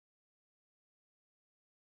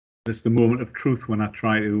It's the moment of truth when I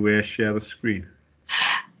try to share the screen.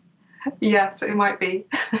 Yes, it might be.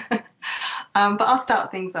 But I'll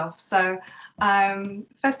start things off. So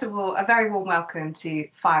first of all, a very warm welcome to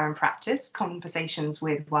Fire and Practice, Conversations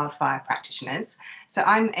with Wildfire Practitioners. So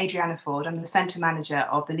I'm Adriana Ford. I'm the Centre Manager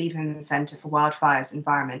of the Leavenworth Centre for Wildfires,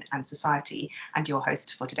 Environment and Society, and your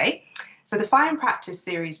host for today. So the Fire and Practice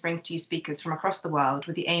series brings to you speakers from across the world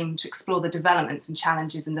with the aim to explore the developments and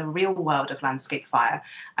challenges in the real world of landscape fire,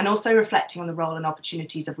 and also reflecting on the role and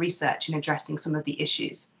opportunities of research in addressing some of the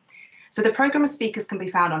issues. So the programme of speakers can be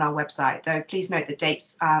found on our website, though please note that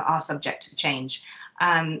dates are subject to change.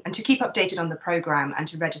 And to keep updated on the programme and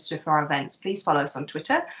to register for our events, please follow us on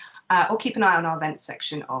Twitter or keep an eye on our events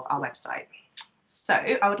section of our website. So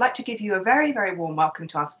I would like to give you a very, very warm welcome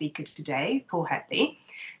to our speaker today, Paul Hedley.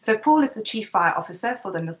 So Paul is the Chief Fire Officer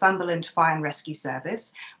for the Northumberland Fire and Rescue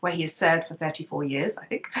Service, where he has served for 34 years, I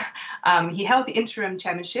think. He held the interim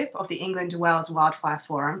chairmanship of the England and Wales Wildfire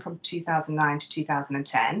Forum from 2009 to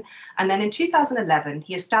 2010. And then in 2011,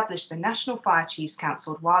 he established the National Fire Chiefs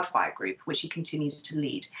Council Wildfire Group, which he continues to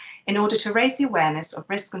lead, in order to raise the awareness of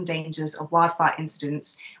risks and dangers of wildfire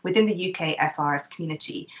incidents within the UK FRS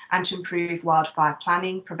community and to improve wildfire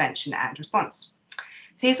planning, prevention and response.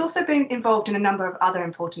 He has also been involved in a number of other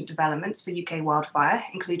important developments for UK wildfire,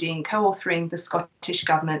 including co-authoring the Scottish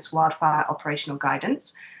Government's Wildfire Operational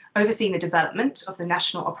Guidance, overseeing the development of the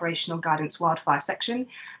National Operational Guidance Wildfire Section,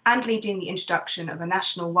 and leading the introduction of a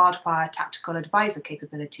National Wildfire Tactical Advisor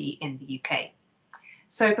capability in the UK.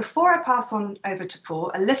 So before I pass on over to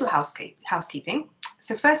Paul, a little housekeeping.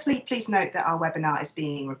 So firstly, please note that our webinar is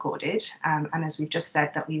being recorded, and as we've just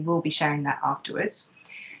said, that we will be sharing that afterwards.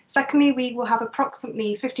 Secondly, we will have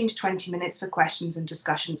approximately 15 to 20 minutes for questions and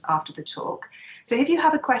discussions after the talk. So if you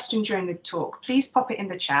have a question during the talk, please pop it in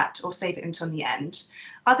the chat or save it until the end.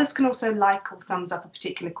 Others can also like or thumbs up a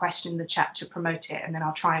particular question in the chat to promote it, and then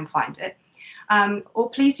I'll try and find it. Or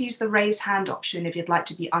please use the raise hand option if you'd like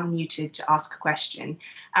to be unmuted to ask a question.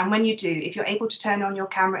 And when you do, if you're able to turn on your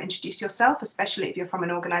camera, introduce yourself, especially if you're from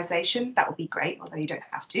an organisation, that would be great, although you don't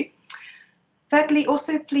have to. Thirdly,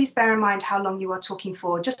 also please bear in mind how long you are talking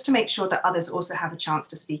for, just to make sure that others also have a chance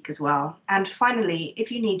to speak as well. And finally, if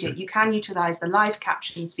you need it, you can utilise the live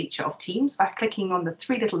captions feature of Teams by clicking on the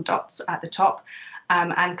three little dots at the top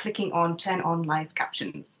and clicking on Turn on Live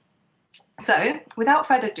Captions. So without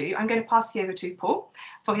further ado, I'm going to pass you over to Paul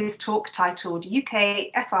for his talk titled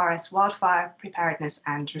UK FRS Wildfire Preparedness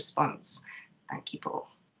and Response. Thank you, Paul.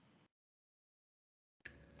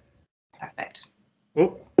 Perfect.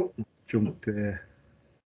 Oh, jumped there.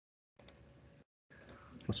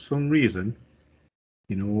 For some reason,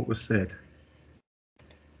 you know what was said.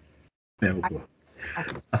 There we go.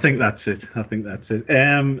 I think that's it.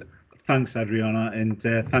 Thanks, Adriana, and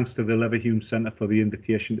thanks to the Leverhulme Centre for the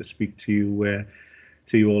invitation to speak to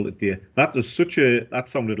you all today. That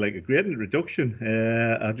sounded like a great introduction.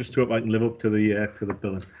 I just hope I can live up to the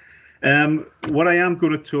billing. What I am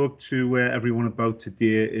going to talk to everyone about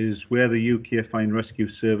today is where the UK Fire and Rescue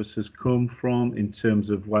Service has come from in terms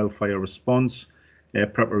of wildfire response,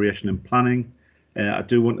 preparation and planning. I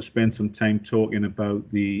do want to spend some time talking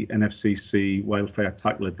about the NFCC Wildfire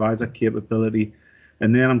Tactical Advisor capability,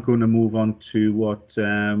 and then I'm going to move on to what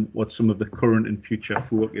some of the current and future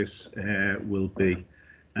focus will be.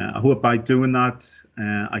 I hope by doing that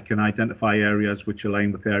I can identify areas which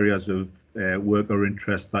align with areas of work or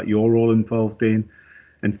interest that you're all involved in,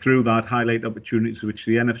 and through that highlight opportunities which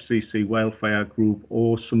the NFCC Wildfire Group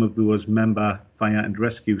or some of those member fire and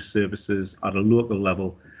rescue services at a local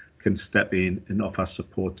level can step in and offer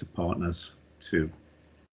support to partners too.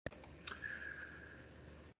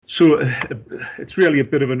 So it's really a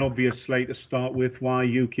bit of an obvious slide to start with why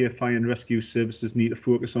UK Fire and Rescue Services need to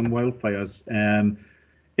focus on wildfires.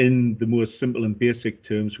 In the most simple and basic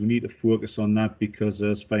terms, we need to focus on that because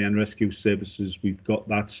as Fire and Rescue Services, we've got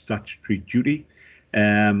that statutory duty.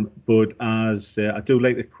 But as I do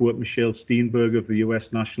like to quote Michelle Steenberg of the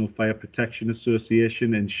US National Fire Protection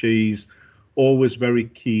Association, and she's always very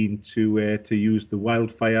keen to use the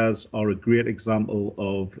wildfires are a great example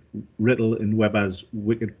of Riddle and Webber's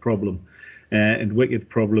wicked problem. And wicked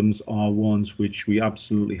problems are ones which we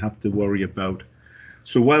absolutely have to worry about.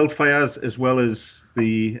 So wildfires, as well as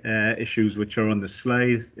the issues which are on the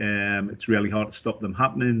slide, it's really hard to stop them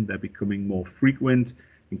happening. They're becoming more frequent,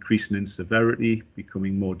 increasing in severity,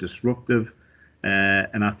 becoming more disruptive.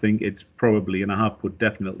 And I think it's probably, and I have put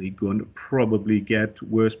definitely, going to probably get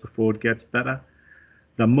worse before it gets better.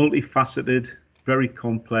 They're multifaceted, very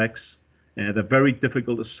complex. They're very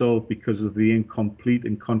difficult to solve because of the incomplete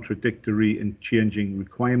and contradictory and changing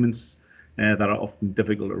requirements that are often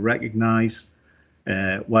difficult to recognise.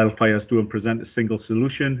 Wildfires don't present a single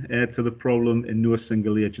solution to the problem, and no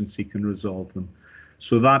single agency can resolve them.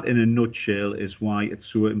 So that, in a nutshell, is why it's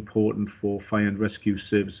so important for fire and rescue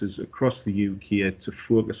services across the UK to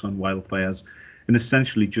focus on wildfires and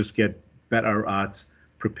essentially just get better at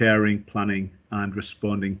preparing, planning and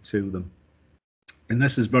responding to them. And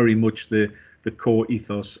this is very much the core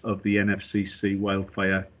ethos of the NFCC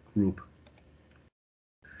Wildfire Group.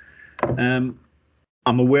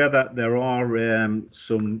 I'm aware that there are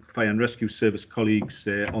some fire and rescue service colleagues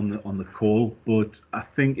on the call, but I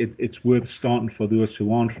think it's worth starting for those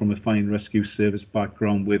who aren't from a fire and rescue service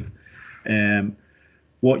background with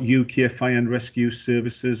what UK Fire and Rescue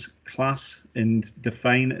Services class and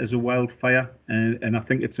define as a wildfire, and I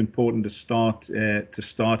think it's important to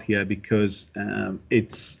start here because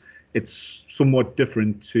it's somewhat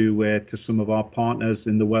different to some of our partners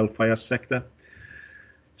in the wildfire sector.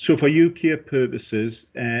 So for UK purposes,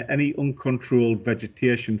 any uncontrolled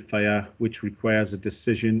vegetation fire which requires a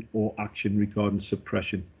decision or action regarding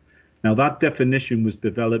suppression. Now that definition was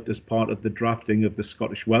developed as part of the drafting of the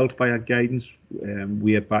Scottish Wildfire Guidance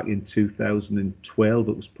way back in 2012.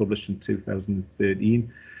 It was published in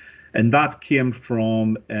 2013. And that came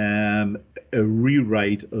from a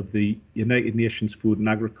rewrite of the United Nations Food and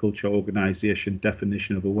Agriculture Organization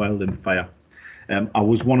definition of a wildland fire. I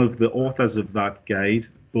was one of the authors of that guide,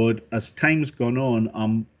 but as time's gone on,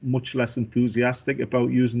 I'm much less enthusiastic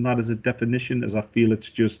about using that as a definition, as I feel it's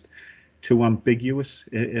just too ambiguous,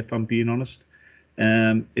 if I'm being honest.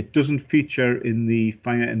 It doesn't feature in the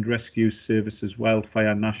Fire and Rescue Services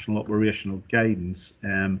Wildfire National Operational Guidance,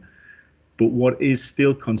 but what is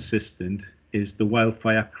still consistent is the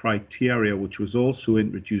wildfire criteria, which was also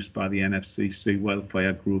introduced by the NFCC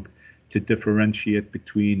Wildfire Group to differentiate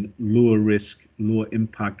between lower risk, lower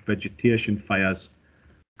impact vegetation fires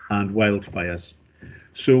and wildfires.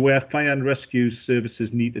 So where fire and rescue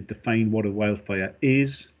services need to define what a wildfire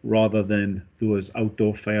is, rather than those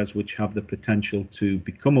outdoor fires which have the potential to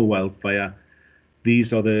become a wildfire,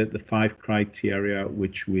 these are the 5 criteria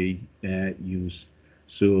which we use.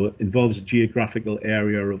 So it involves a geographical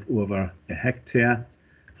area of over a hectare,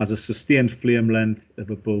 has a sustained flame length of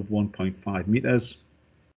above 1.5 meters,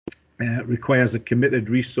 requires a committed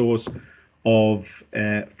resource of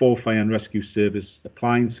 4 fire and rescue service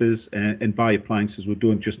appliances, and by appliances we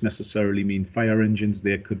don't just necessarily mean fire engines.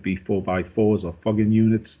 There could be 4x4s or fogging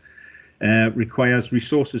units. Requires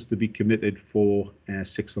resources to be committed for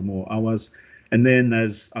 6 or more hours, and then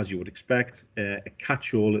there's, as you would expect, a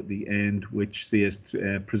catch-all at the end which says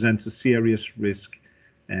presents a serious risk,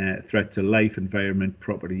 threat to life, environment,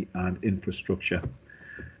 property and infrastructure.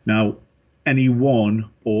 Now any one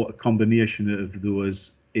or a combination of those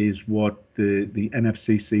is what the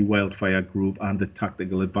NFCC Wildfire Group and the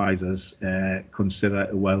Tactical Advisors consider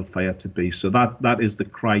a wildfire to be. So that is the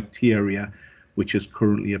criteria which is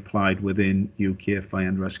currently applied within UK Fire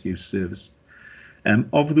and Rescue Service.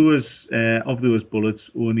 Of those bullets,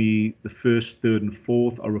 only the 1st, 3rd and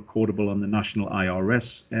 4th are recordable on the national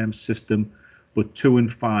IRS system, but 2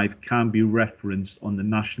 and 5 can be referenced on the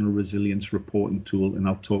National Resilience Reporting Tool, and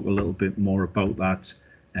I'll talk a little bit more about that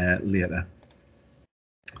later.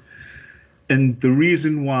 And the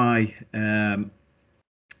reason why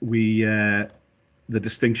the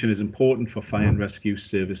distinction is important for fire and rescue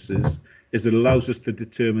services is it allows us to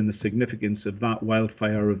determine the significance of that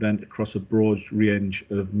wildfire event across a broad range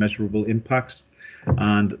of measurable impacts.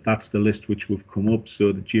 And that's the list which we've come up.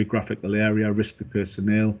 So the geographical area, risk to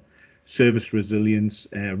personnel, service resilience,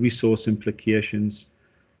 resource implications,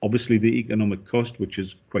 obviously the economic cost, which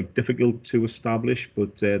is quite difficult to establish,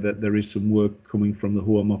 but that there is some work coming from the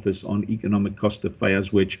Home Office on economic cost of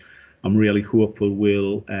fires, which I'm really hopeful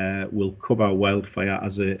will cover wildfire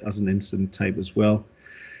as an incident type as well.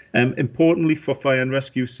 Importantly for fire and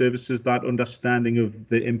rescue services, that understanding of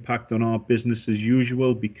the impact on our business as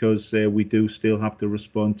usual, because we do still have to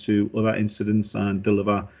respond to other incidents and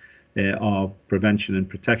deliver our prevention and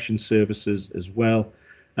protection services as well.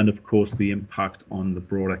 And of course the impact on the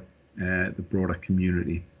broader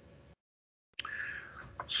community.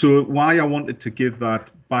 So why I wanted to give that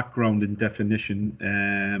background and definition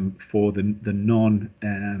for the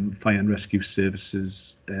non-fire and rescue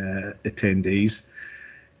services attendees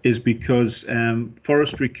is because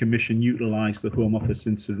Forestry Commission utilised the Home Office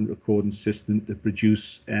incident recording system to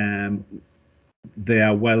produce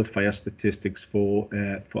their wildfire statistics for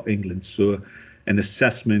England. So an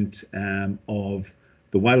assessment of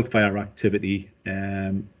the wildfire activity,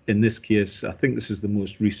 in this case, I think this is the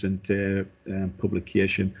most recent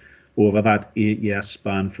publication, over that 8-year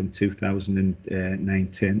span from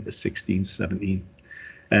 2009-10 to 16-17.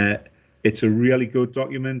 It's a really good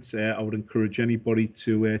document. I would encourage anybody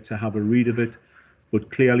to have a read of it. But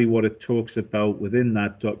clearly what it talks about within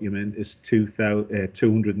that document is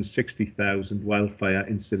 260,000 wildfire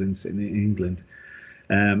incidents in England.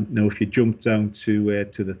 Now, if you jump down to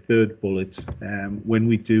the third bullet, when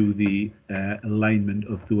we do the alignment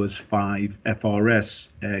of those 5 FRS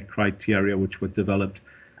criteria, which were developed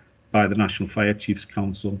by the National Fire Chiefs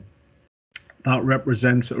Council, that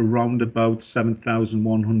represents around about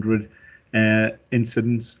 7,100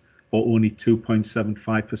 incidents, or only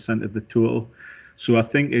 2.75% of the total. So I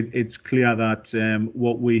think it's clear that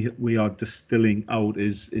what we are distilling out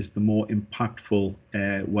is the more impactful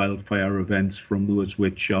wildfire events from those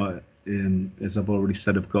which are, as I've already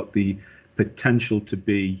said, have got the potential to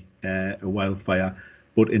be a wildfire,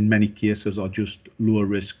 but in many cases are just low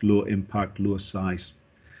risk, low impact, low size.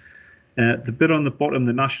 The bit on the bottom,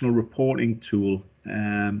 the national reporting tool,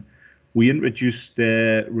 we introduced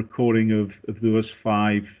recording of those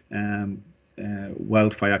 5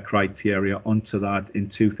 wildfire criteria onto that in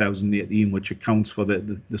 2018, which accounts for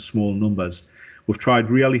the small numbers. We've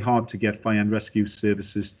tried really hard to get fire and rescue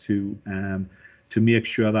services to make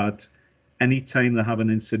sure that any time they have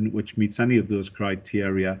an incident which meets any of those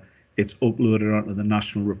criteria, it's uploaded onto the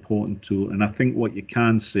national reporting tool. And I think what you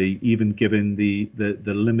can see, even given the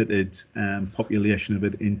limited population of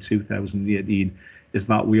it in 2018, is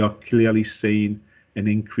that we are clearly seeing an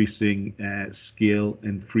increasing scale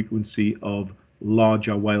and frequency of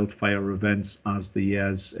larger wildfire events as the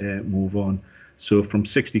years move on. So from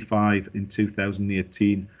 65 in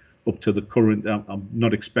 2018 up to the current, I'm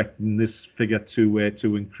not expecting this figure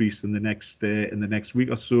to increase in the next week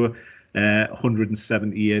or so.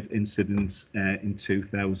 178 incidents in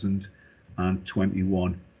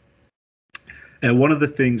 2021. One of the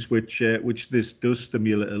things which this does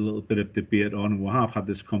stimulate a little bit of debate on, and we have had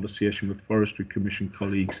this conversation with Forestry Commission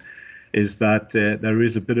colleagues, is that there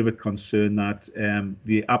is a bit of a concern that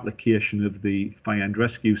the application of the Fire and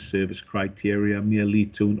Rescue Service criteria may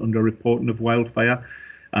lead to an underreporting of wildfire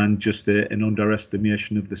and just an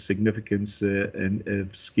underestimation of the significance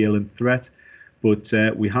of scale and threat. But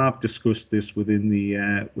we have discussed this within the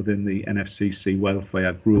NFCC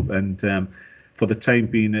wildfire group, and for the time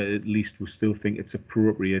being, at least, we still think it's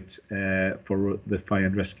appropriate for the Fire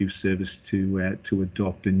and Rescue Service to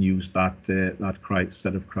adopt and use that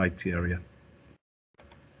set of criteria.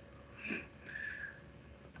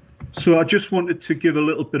 So I just wanted to give a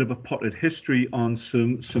little bit of a potted history on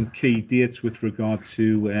some key dates with regard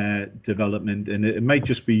to development, and it might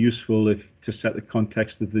just be useful to set the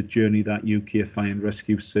context of the journey that UK Fire and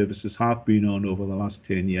Rescue Services have been on over the last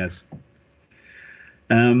 10 years.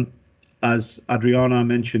 As Adriana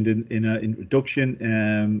mentioned in her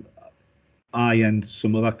introduction, I and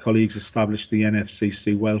some other colleagues established the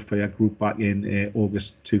NFCC Wildfire Group back in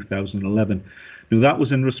August 2011. Now, that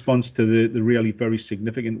was in response to the really very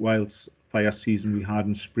significant wildfire season we had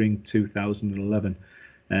in spring 2011.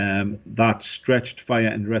 That stretched fire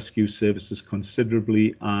and rescue services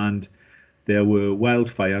considerably, and there were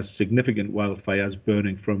wildfires, significant wildfires,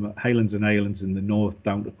 burning from Highlands and Islands in the north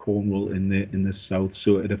down to Cornwall in the south.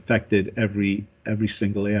 So it affected every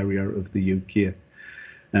single area of the UK.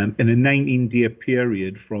 In a 19-day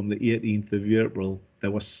period from the 18th of April, there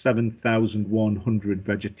were 7,100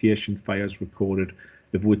 vegetation fires recorded,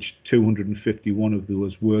 of which 251 of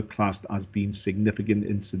those were classed as being significant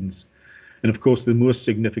incidents. And of course, the most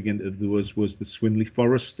significant of those was the Swinley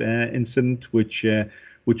Forest incident, which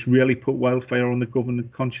really put wildfire on the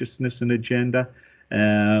government consciousness and agenda,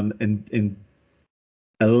 and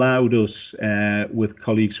allowed us, with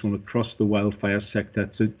colleagues from across the wildfire sector,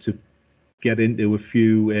 to get into a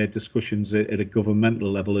few discussions at a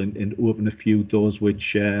governmental level and open a few doors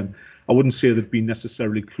which I wouldn't say they'd been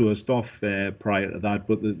necessarily closed off prior to that,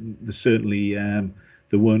 but they certainly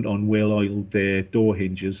they weren't on well-oiled door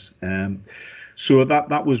hinges. So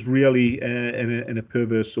that was really in a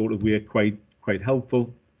perverse sort of way quite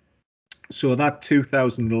helpful. So that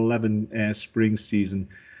 2011 spring season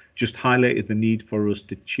just highlighted the need for us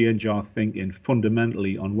to change our thinking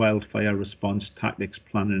fundamentally on wildfire response, tactics,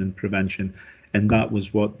 planning and prevention, and that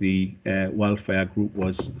was what the wildfire group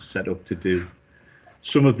was set up to do.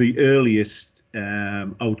 Some of the earliest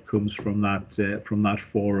outcomes from that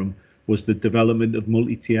forum was the development of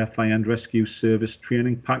multi-tier fire and rescue service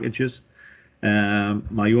training packages.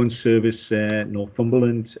 My own service,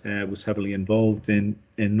 Northumberland, was heavily involved in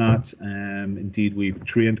that. Indeed, we've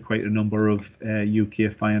trained quite a number of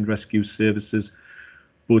UK fire and rescue services,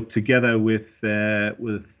 but together with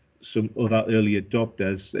some other early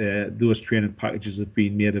adopters, those training packages have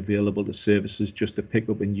been made available to services just to pick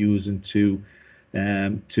up and use and to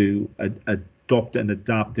adopt and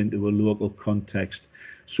adapt into a local context.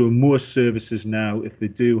 So most services now, if they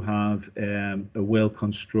do have a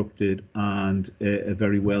well-constructed and a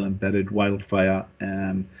very well-embedded wildfire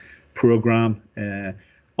program,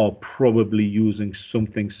 are probably using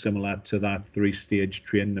something similar to that three-stage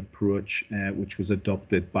training approach, which was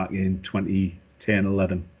adopted back in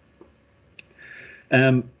 2010-11.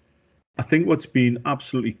 I think what's been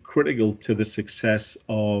absolutely critical to the success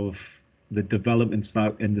of the developments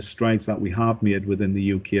that and the strides that we have made within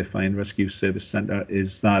the UK Fire and Rescue Service Centre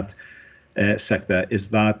is that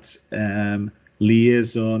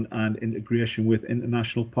liaison and integration with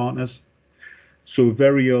international partners. So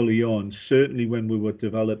very early on, certainly when we were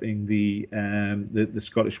developing the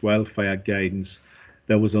Scottish wildfire guidance,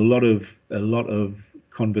 there was a lot of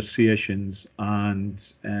conversations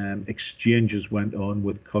and exchanges went on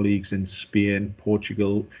with colleagues in Spain,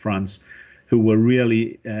 Portugal, France, who were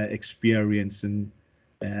really experiencing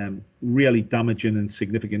really damaging and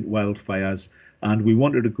significant wildfires. And we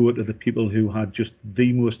wanted to go to the people who had just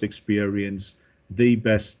the most experience, the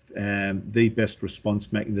best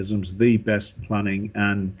response mechanisms, the best planning,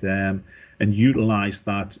 and utilise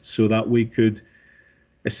that so that we could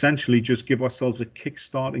essentially just give ourselves a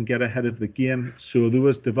kickstart and get ahead of the game. So there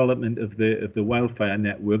was development of the wildfire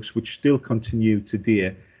networks, which still continue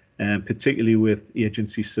today, particularly with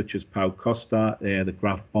agencies such as Pau Costa, the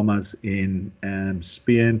Graf Bombers in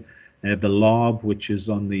Spain, the LARB, which is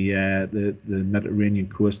on the Mediterranean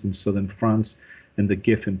coast in southern France, and the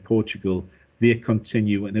GIF in Portugal. They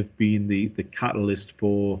continue and have been the catalyst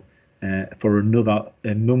for a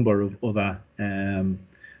number of other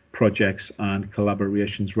projects and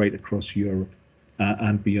collaborations right across Europe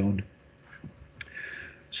and beyond.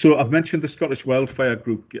 So I've mentioned the Scottish Wildfire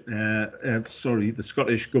Group, the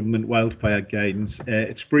Scottish Government Wildfire Guidance.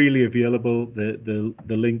 It's freely available. The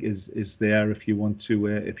link is there if you want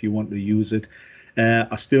to use it.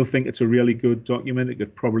 I still think it's a really good document. It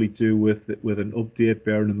could probably do with an update,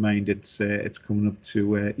 bearing in mind it's coming up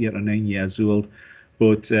to 8 or 9 years old.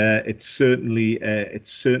 But it certainly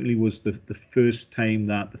was the first time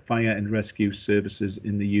that the fire and rescue services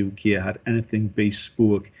in the UK had anything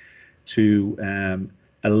bespoke to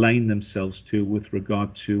align themselves to with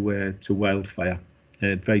regard to wildfire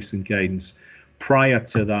advice and guidance. Prior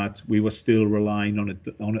to that, we were still relying on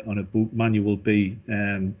a book, Manual B,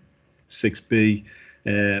 6B,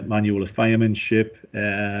 Manual of Firemanship,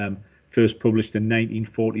 first published in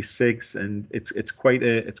 1946, and it's quite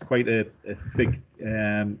a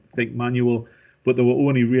thick manual, but there were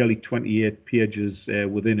only really 28 pages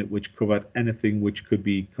within it which covered anything which could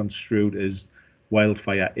be construed as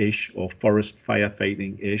wildfire-ish or forest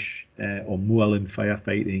firefighting-ish or moorland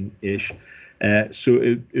firefighting-ish. So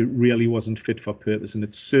it really wasn't fit for purpose, and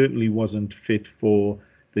it certainly wasn't fit for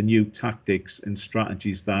the new tactics and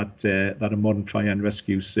strategies that a modern fire and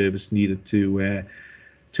rescue service needed to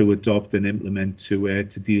adopt and implement to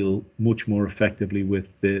deal much more effectively with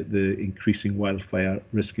the increasing wildfire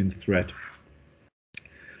risk and threat.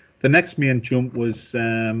 The next main jump was,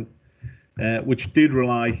 which did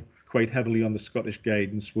rely quite heavily on the Scottish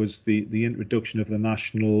guidance, was the introduction of the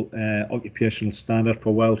National Occupational Standard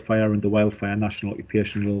for Wildfire and the Wildfire National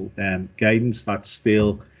Occupational Guidance. That's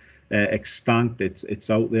still extant. It's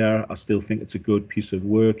out there. I still think it's a good piece of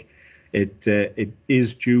work. It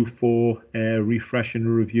is due for refresh and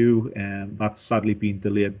review, and that's sadly been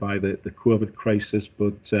delayed by the COVID crisis,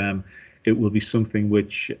 but it will be something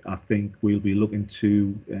which I think we'll be looking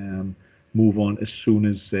to move on as soon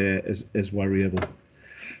as we're able.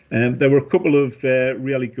 There were a couple of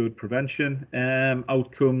really good prevention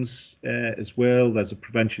outcomes as well. There's a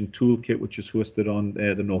prevention toolkit which is hosted on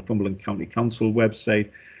the Northumberland County Council website,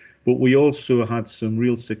 but we also had some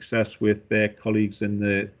real success with colleagues in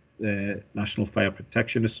the National Fire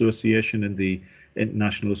Protection Association and the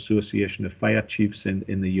International Association of Fire Chiefs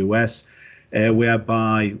in the US,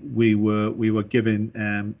 whereby we were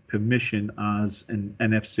given permission as an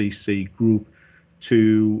NFCC group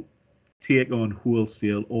to take on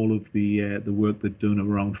wholesale all of the work they've done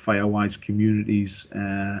around Firewise communities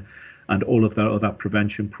and all of their other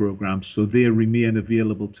prevention programs. So they remain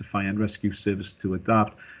available to fire and rescue service to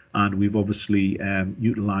adapt. And we've obviously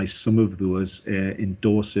utilised some of those in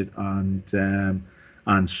Dorset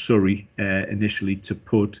and Surrey initially to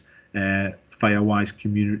put Firewise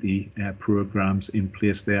community programs in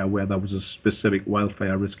place there where there was a specific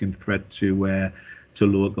wildfire risk and threat to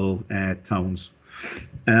local towns.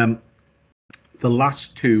 The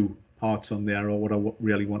last two parts on there are what I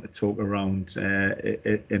really want to talk around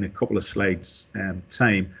in a couple of slides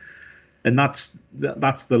time. And that's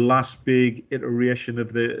the last big iteration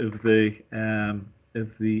of the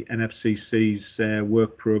NFCC's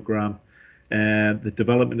work program. The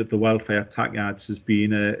development of the wildfire TACADs has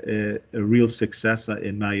been a real success,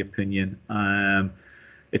 in my opinion.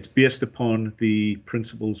 It's based upon the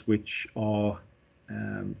principles which are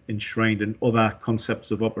enshrined in other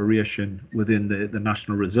concepts of operation within the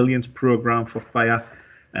National Resilience Programme for Fire,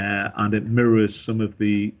 and it mirrors some of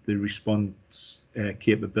the response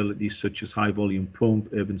capabilities such as high volume pump,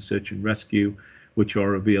 urban search and rescue, which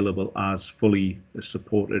are available as fully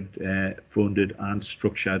supported, funded and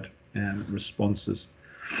structured responses.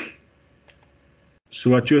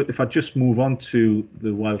 So if I just move on to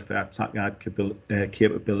the wildfire TACAD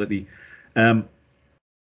capability,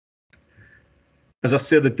 as I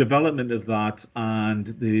say, the development of that and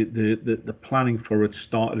the planning for it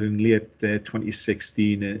started in late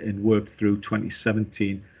 2016 and worked through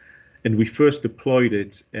 2017, and we first deployed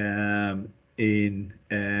it in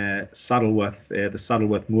Saddleworth, the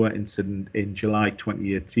Saddleworth Moor incident in July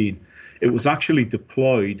 2018. It was actually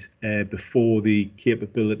deployed before the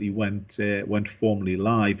capability went formally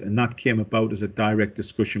live, and that came about as a direct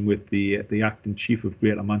discussion with the acting chief of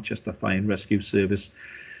Greater Manchester Fire and Rescue Service.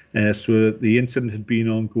 So the incident had been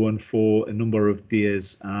ongoing for a number of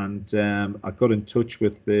days, and I got in touch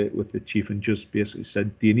with the chief and just basically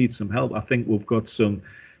said, "Do you need some help? I think we've got some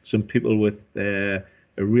people with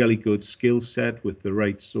a really good skill set, with the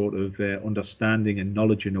right sort of understanding and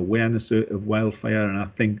knowledge and awareness of wildfire, and I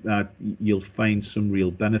think that you'll find some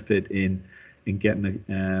real benefit in getting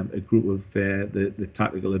a group of the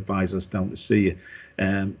tactical advisors down to see you."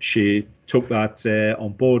 She took that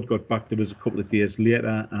on board, got back to us a couple of days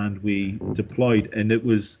later, and we deployed, and it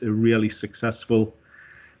was a really successful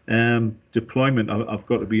deployment. I've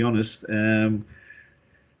got to be honest.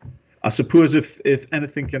 I suppose if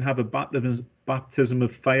anything can have a baptism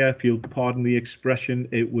of fire, if you'll pardon the expression,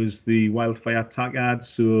 it was the wildfire TACAD.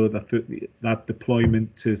 So that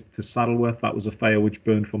deployment to Saddleworth, that was a fire which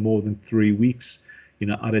burned for more than 3 weeks. You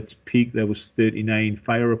know, at its peak, there was 39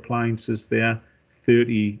 fire appliances there,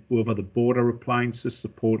 30 over the border appliances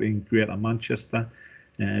supporting Greater Manchester,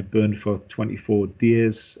 burned for 24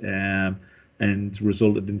 days. And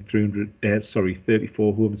resulted in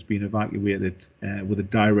 34 homes being evacuated with a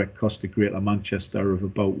direct cost to Greater Manchester of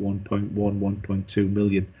about 1.2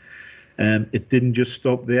 million. It didn't just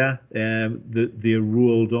stop there. We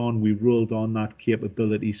rolled on that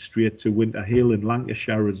capability straight to Winter Hill in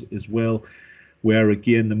Lancashire as well, where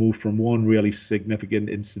again they moved from one really significant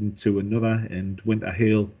incident to another. And Winter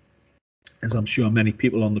Hill, as I'm sure many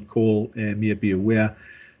people on the call may be aware,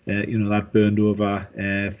 you know, that burned over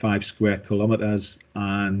 5 square kilometres,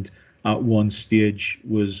 and at one stage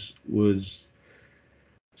was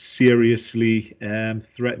seriously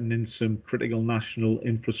threatening some critical national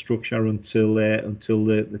infrastructure until the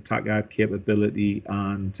TACAD capability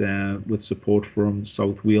and with support from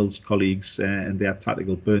South Wales colleagues and their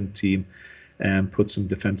tactical burn team put some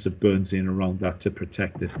defensive burns in around that to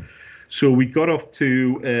protect it. So we got off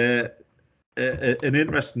to an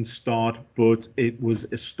interesting start, but it was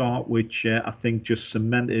a start which I think just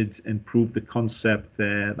cemented and proved the concept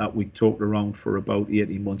that we talked around for about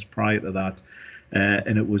 18 months prior to that,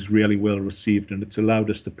 and it was really well received, and it's allowed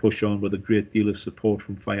us to push on with a great deal of support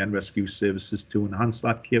from fire and rescue services to enhance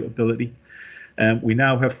that capability. We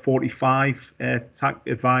now have 45 TAC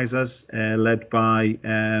advisors led by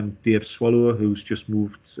Dave Swallow, who's just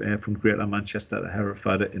moved from Greater Manchester to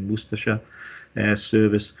Hereford in Worcestershire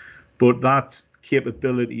service. But that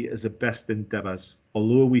capability is a best endeavours.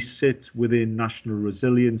 Although we sit within national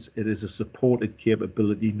resilience, it is a supported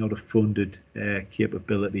capability, not a funded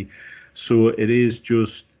capability. So it is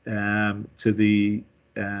just through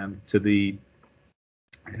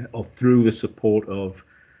the support of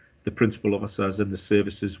the principal officers and the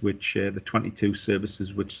services which the 22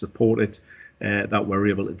 services which support it, that we're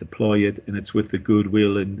able to deploy it, and it's with the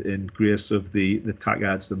goodwill and grace of the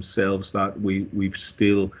TACADs themselves that we've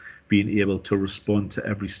still been able to respond to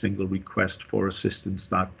every single request for assistance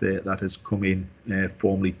that has come in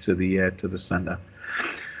formally to the centre.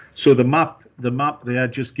 So the map there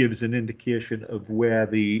just gives an indication of where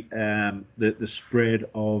the spread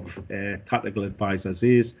of tactical advisors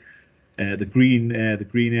is. The green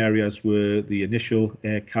areas were the initial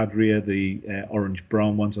cadre. The orange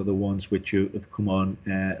brown ones are the ones which have come on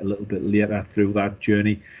a little bit later through that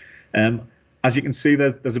journey. As you can see,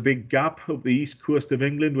 there's a big gap up the east coast of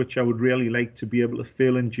England, which I would really like to be able to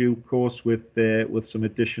fill in due course with some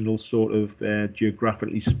additional sort of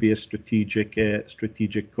geographically spaced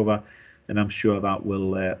strategic cover, and I'm sure that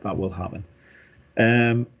will happen.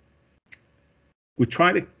 We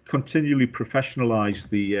try to continually professionalise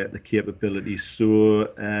the capabilities. So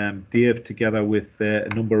Dave, together with a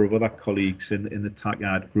number of other colleagues in the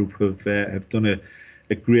TACAD group, have done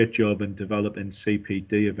a great job in developing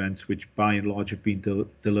CPD events, which by and large have been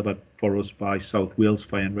delivered for us by South Wales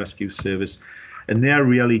Fire and Rescue Service. And they're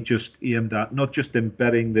really just aimed at not just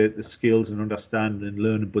embedding the skills and understanding and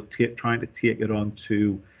learning, but trying to take it on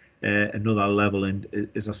to another level. And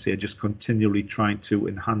as I say, just continually trying to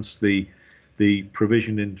enhance the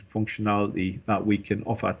provision and functionality that we can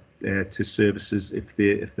offer to services if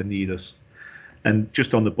they need us. And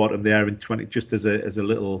just on the bottom there, in 20, just as a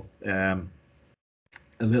little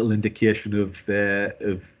indication of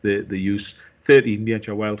the use, 13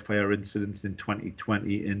 major wildfire incidents in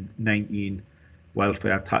 2020 and 19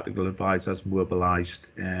 Wildfire Tactical Advisors mobilised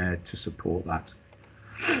to support that.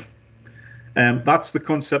 That's the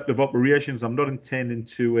concept of operations. I'm not intending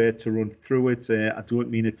to run through it. I don't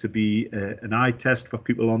mean it to be an eye test for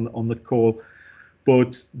people on the call,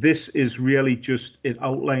 but this is really just, it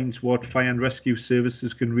outlines what fire and rescue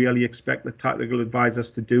services can really expect the tactical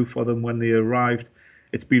advisors to do for them when they arrived.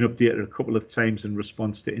 It's been updated a couple of times in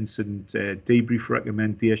response to incident debrief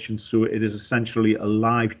recommendations, so it is essentially a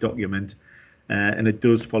live document. And it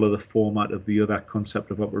does follow the format of the other concept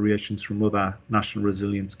of operations from other national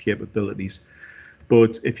resilience capabilities.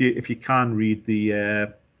 But if you can read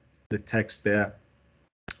the text there,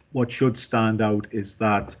 what should stand out is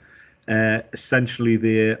that essentially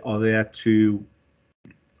they are there to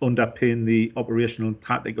underpin the operational and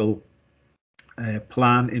tactical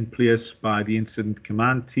plan in place by the incident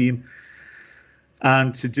command team,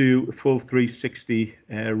 and to do a full 360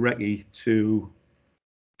 recce to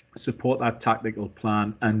support that tactical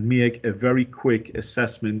plan and make a very quick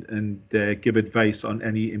assessment and give advice on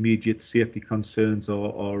any immediate safety concerns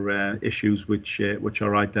or issues which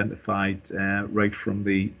are identified right from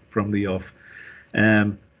the off.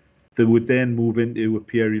 They would then move into a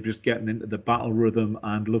period of just getting into the battle rhythm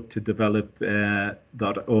and look to develop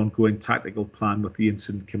that ongoing tactical plan with the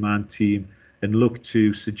incident command team, and look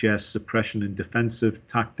to suggest suppression and defensive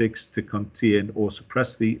tactics to contain or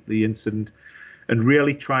suppress the incident, and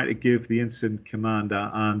really try to give the incident commander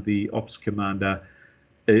and the ops commander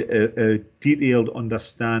a detailed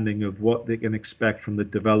understanding of what they can expect from the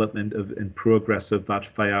development of and progress of that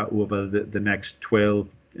fire over the next 12,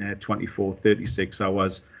 24, 36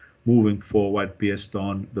 hours moving forward, based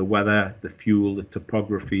on the weather, the fuel, the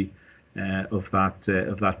topography of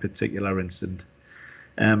that particular incident.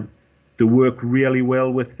 They work really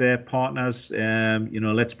well with their partners.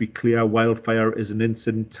 Let's be clear, wildfire is an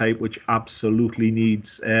incident type which absolutely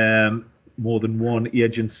needs more than one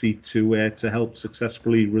agency to help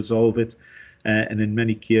successfully resolve it, and in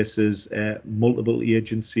many cases multiple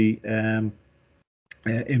agency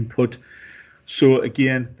input. So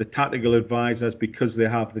again, the tactical advisors, because they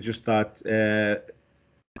have just that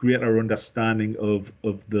greater understanding of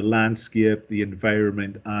the landscape, the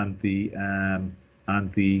environment, and the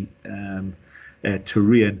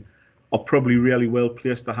terrain, are probably really well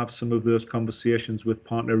placed to have some of those conversations with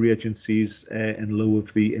partner agencies in lieu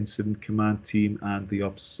of the incident command team and the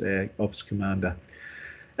ops commander.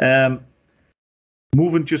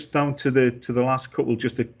 Moving just down to the last couple,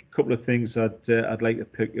 just a couple of things that I'd like to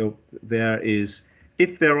pick up there is,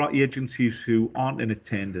 if there are agencies who aren't in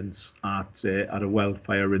attendance at a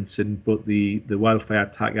wildfire incident, but the wildfire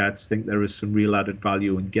TACADs think there is some real added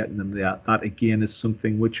value in getting them there, that again is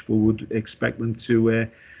something which we would expect them to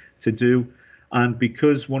do. And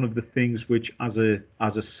because one of the things which as a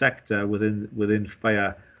sector within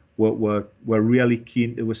fire, we're really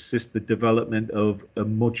keen to assist the development of a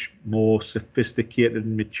much more sophisticated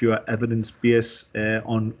and mature evidence base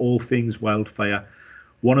on all things wildfire.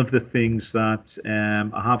 One of the things that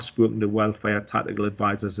I have spoken to wildfire tactical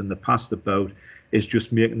advisors in the past about is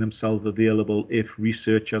just making themselves available if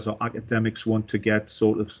researchers or academics want to get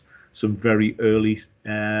sort of some very early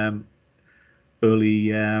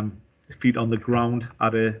feet on the ground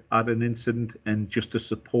at an incident, and just to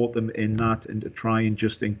support them in that, and to try and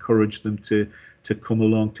just encourage them to come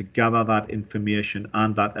along to gather that information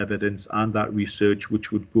and that evidence and that research,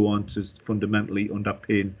 which would go on to fundamentally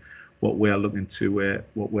underpin what we're looking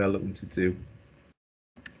to do.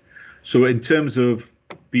 So in terms of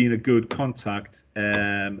being a good contact,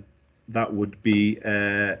 that would be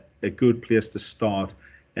a good place to start,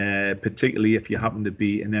 particularly if you happen to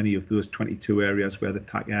be in any of those 22 areas where the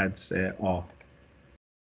TACADs are.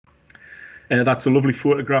 That's a lovely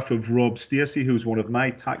photograph of Rob Stacey, who's one of my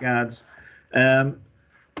TACADs. And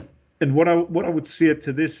what I would say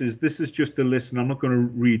to this is just a list, and I'm not going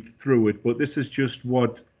to read through it, but this is just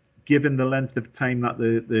what, given the length of time that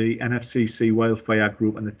the NFCC Wildfire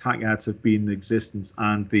Group and the TACADs have been in existence,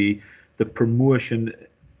 and the promotion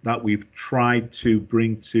that we've tried to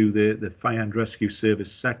bring to the fire and rescue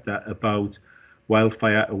service sector about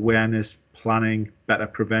wildfire awareness, planning, better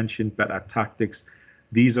prevention, better tactics.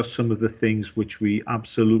 These are some of the things which we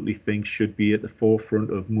absolutely think should be at the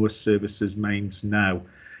forefront of most services' minds now.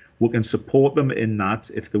 We can support them in that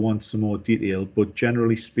if they want some more detail, but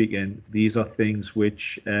generally speaking, these are things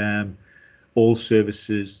which all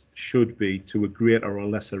services should be, to a greater or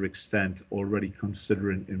lesser extent, already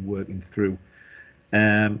considering and working through.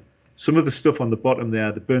 Some of the stuff on the bottom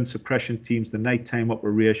there, the burn suppression teams, the nighttime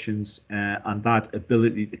operations, and that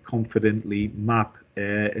ability to confidently map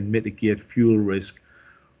and mitigate fuel risk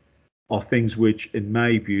are things which, in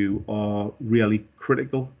my view, are really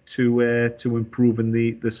critical to improving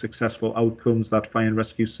the successful outcomes that fire and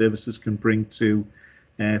rescue services can bring to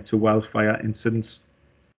wildfire incidents.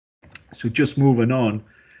 So just moving on,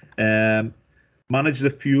 manage the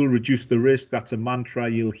fuel, reduce the risk. That's a mantra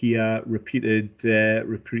you'll hear repeated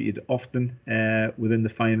often within the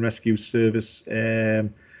fire and rescue service,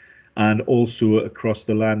 and also across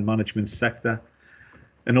the land management sector.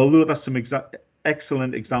 And although there's some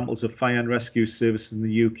excellent examples of fire and rescue services in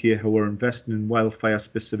the UK who are investing in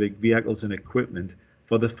wildfire-specific vehicles and equipment,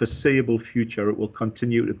 for the foreseeable future, it will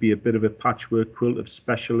continue to be a bit of a patchwork quilt of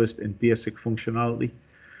specialist and basic functionality.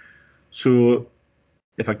 So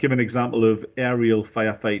if I give an example of aerial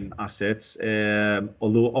firefighting assets,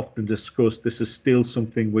 although often discussed, this is still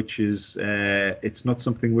something which is, it's not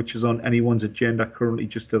something which is on anyone's agenda currently,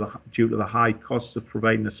 just due to the high costs of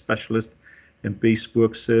providing a specialist and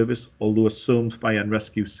bespoke service, although some fire and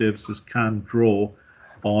rescue services can draw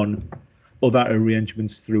on other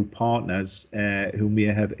arrangements through partners who may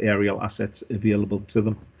have aerial assets available to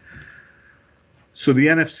them. So the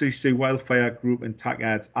NFCC Wildfire Group and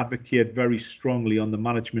TACADS advocate very strongly on the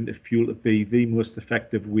management of fuel to be the most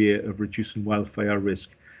effective way of reducing wildfire risk.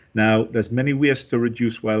 Now, there's many ways to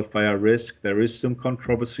reduce wildfire risk. There is some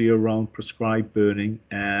controversy around prescribed burning.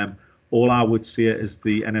 All I would say as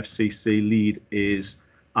the NFCC lead is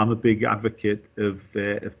I'm a big advocate of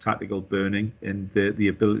tactical burning and the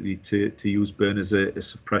ability to use burn as a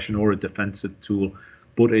suppression or a defensive tool.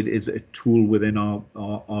 But it is a tool within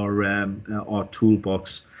our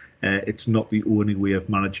toolbox. It's not the only way of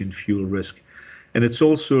managing fuel risk, and it's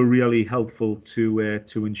also really helpful to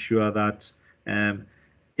ensure that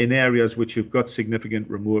in areas which have got significant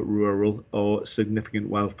remote rural or significant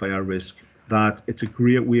wildfire risk, that it's a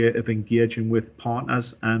great way of engaging with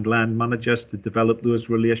partners and land managers to develop those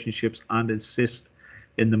relationships and assist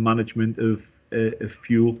in the management of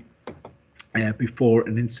fuel before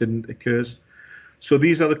an incident occurs. So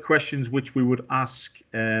these are the questions which we would ask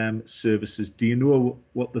services. Do you know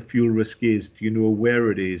what the fuel risk is? Do you know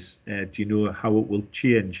where it is? Do you know how it will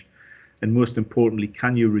change? And most importantly,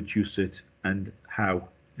 can you reduce it, and how?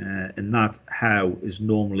 And that how is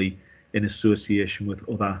normally in association with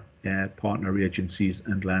other partner agencies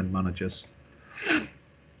and land managers.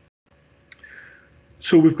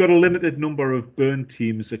 So we've got a limited number of burn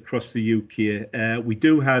teams across the UK. We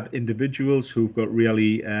do have individuals who've got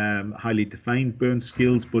really highly defined burn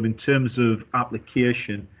skills, but in terms of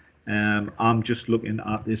application, I'm just looking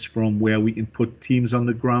at this from where we can put teams on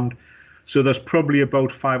the ground. So there's probably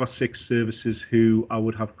about 5 or 6 services who I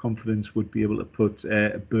would have confidence would be able to put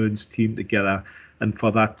a burns team together, and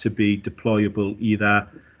for that to be deployable either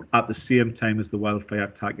at the same time as the Wildfire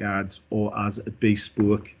TACADS or as a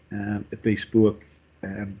bespoke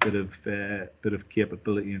bit of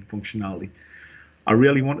capability and functionality. I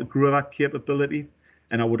really want to grow that capability,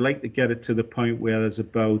 and I would like to get it to the point where there's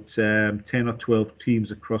about 10 or 12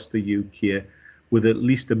 teams across the UK with at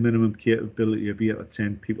least a minimum capability of 8 or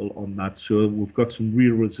 10 people on that. So we've got some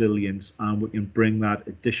real resilience, and we can bring that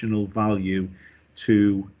additional value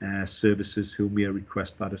to services who may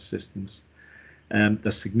request that assistance.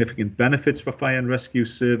 There's significant benefits for fire and rescue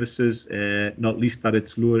services, not least that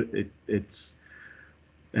it's low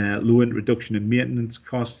reduction in maintenance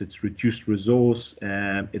costs, it's reduced resource,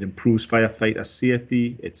 it improves firefighter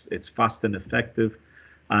safety, it's fast and effective,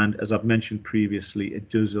 and as I've mentioned previously, it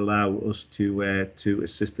does allow us to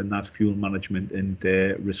assist in that fuel management and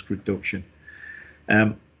risk reduction.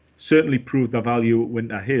 Certainly proved their value at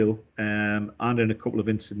Winter Hill, and in a couple of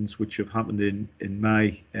incidents which have happened in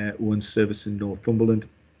my own service in Northumberland.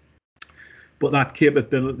 But that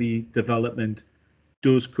capability development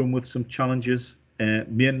does come with some challenges.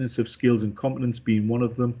 Maintenance of skills and competence being one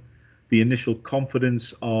of them. The initial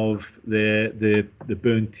confidence of the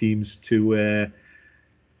burn teams to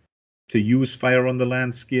use fire on the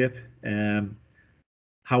landscape.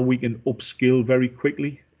 How we can upskill very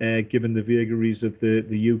quickly, given the vagaries of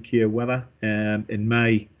the UK weather. In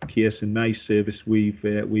my case, in my service,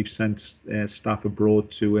 we've sent staff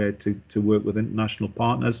abroad to work with international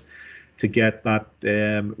partners to get that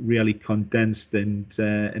really condensed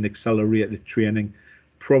and accelerated training,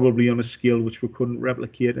 probably on a scale which we couldn't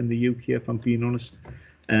replicate in the UK, if I'm being honest.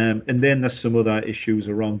 And then there's some other issues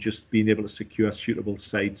around just being able to secure suitable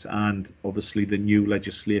sites, and obviously the new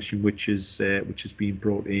legislation which is being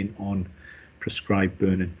brought in on prescribed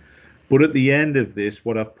burning. But at the end of this,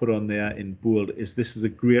 what I've put on there in bold is this is a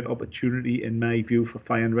great opportunity, in my view, for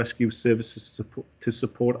fire and rescue services to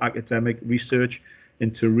support academic research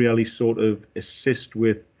and to really sort of assist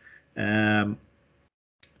with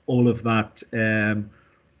all of that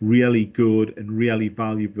really good and really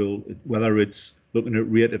valuable, whether it's looking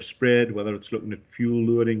at rate of spread, whether it's looking at fuel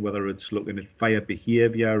loading, whether it's looking at fire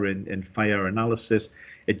behaviour and fire analysis.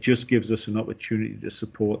 It just gives us an opportunity to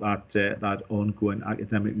support that ongoing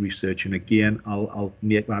academic research. And again, I'll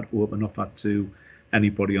make that open offer to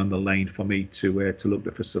anybody on the line for me to look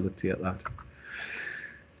to facilitate that.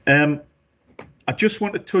 I just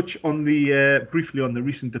want to touch on briefly on the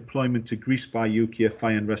recent deployment to Greece by UK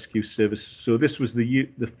Fire and Rescue Services. So this was the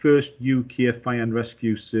first UK Fire and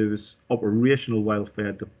Rescue Service operational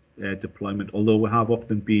wildfire deployment, although we have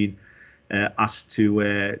often been asked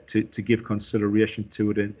to give consideration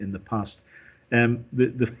to it in the past.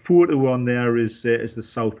 The photo on there is the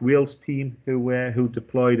South Wales team who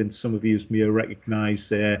deployed, and some of you may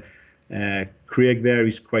recognise Craig there.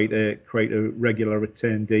 He's quite a regular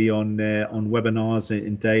attendee on webinars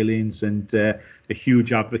in Daylines, and a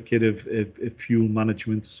huge advocate of fuel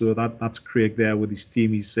management. So that's Craig there with his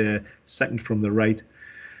team. He's second from the right.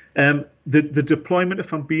 The deployment,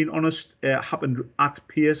 if I'm being honest, happened at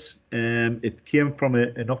pace. It came from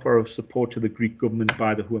an offer of support to the Greek government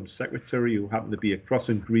by the Home Secretary, who happened to be across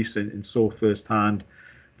in Greece and saw firsthand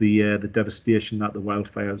the devastation that the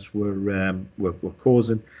wildfires were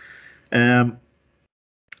causing.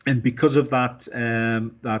 And because of that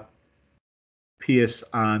pace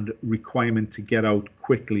and requirement to get out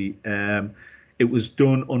quickly, it was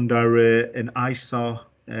done under an ISAR,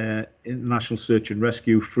 International Search and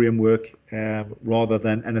Rescue framework, rather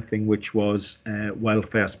than anything which was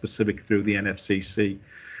wildfire specific through the NFCC.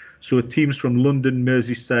 So teams from London,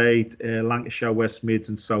 Merseyside, Lancashire, West Mids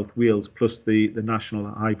and South Wales, plus the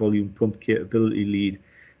National High Volume Pump Capability Lead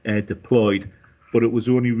deployed. But it was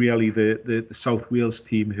only really the South Wales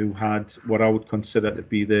team who had what I would consider to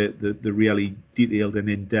be the really detailed and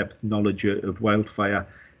in-depth knowledge of wildfire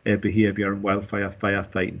behaviour and wildfire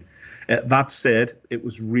firefighting. That said, it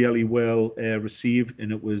was really well received,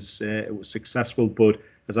 and it was successful. But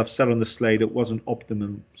as I've said on the slide, it wasn't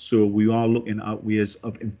optimum. So we are looking at ways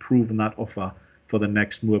of improving that offer for the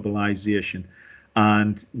next mobilisation.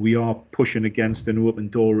 And we are pushing against an open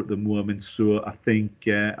door at the moment. So I think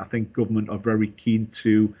government are very keen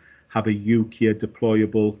to have a UK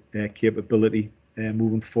deployable capability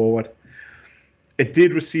moving forward. It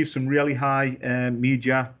did receive some really high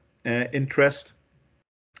media interest,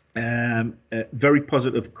 very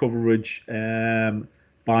positive coverage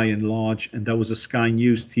by and large, and there was a Sky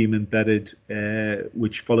News team embedded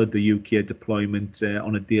which followed the UK deployment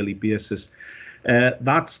on a daily basis.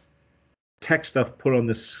 That's text I've put on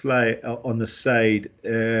the slide on the side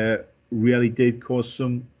really did cause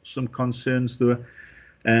some concerns though.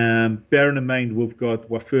 Bearing in mind we've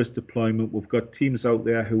got our first deployment, we've got teams out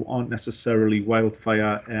there who aren't necessarily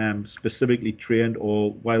wildfire specifically trained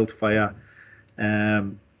or wildfire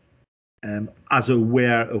as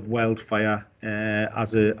aware of wildfire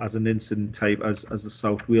as an incident type as the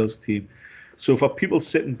South Wales team. So for people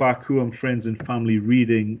sitting back home, friends and family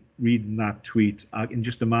reading that tweet, I can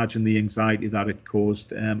just imagine the anxiety that it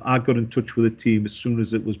caused. I got in touch with the team as soon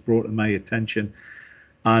as it was brought to my attention,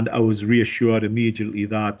 and I was reassured immediately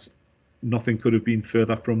that nothing could have been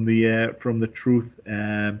further from the truth.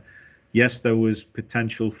 Yes, there was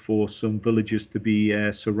potential for some villages to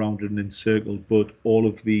be surrounded and encircled, but all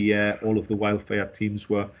of the wildfire teams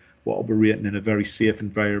were operating in a very safe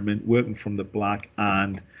environment, working from the black,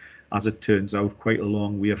 and as it turns out, quite a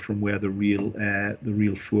long way from where the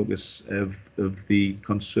real focus of the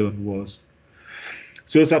concern was.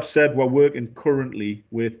 So as I've said, we're working currently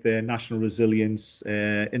with National Resilience,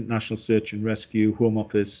 International Search and Rescue, Home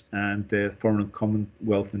Office, and Foreign and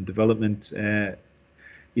Commonwealth and Development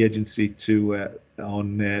Agency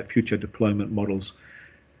on future deployment models.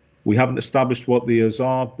 We haven't established what those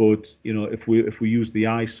are, but if we use the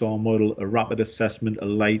ISAR model, a rapid assessment, a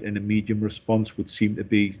light and a medium response would seem to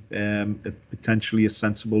be potentially a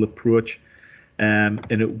sensible approach.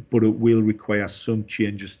 But it will require some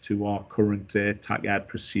changes to our current TACAD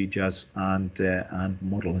procedures and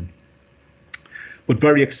modelling. But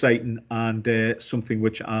very exciting, and something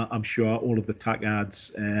which I'm sure all of the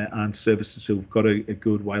TACADs and services who've got a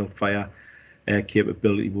good wildfire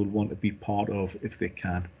capability will want to be part of if they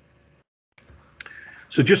can.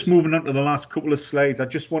 So just moving on to the last couple of slides, I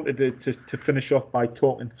just wanted to finish off by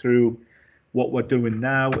talking through what we're doing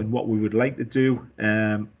now and what we would like to do.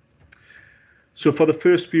 So for the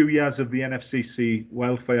first few years of the NFCC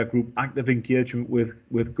Wildfire Group, active engagement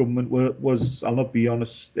with government was, I'll be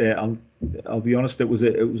honest, it was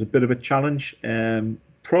a bit of a challenge,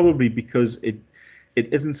 probably because it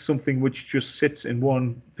isn't something which just sits in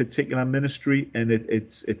one particular ministry, and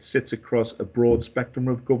it sits across a broad spectrum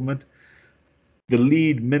of government. The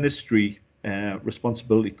lead ministry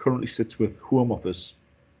responsibility currently sits with Home Office,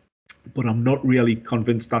 but I'm not really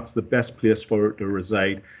convinced that's the best place for it to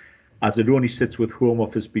reside, as it only sits with Home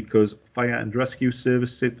Office because Fire and Rescue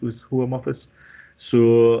Service sits with Home Office.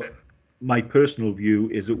 So my personal view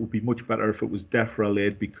is it would be much better if it was DEFRA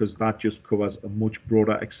led, because that just covers a much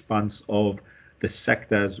broader expanse of the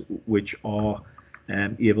sectors which are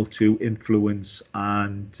able to influence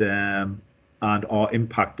and are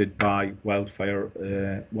impacted by wildfire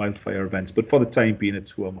events. But for the time being,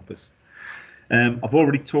 it's Home Office. I've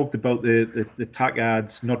already talked about the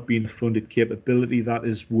TACAD's not being funded capability. That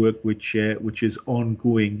is work which is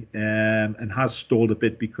ongoing and has stalled a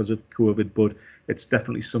bit because of COVID, but it's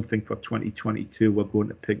definitely something for 2022 we're going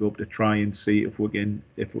to pick up to try and see if we can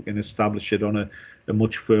establish it on a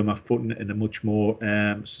much firmer footing and a much more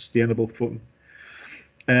sustainable footing.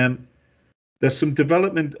 There's some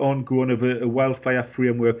development ongoing of a wildfire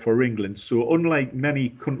framework for England. So unlike many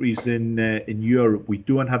countries in Europe, we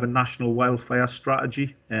don't have a national wildfire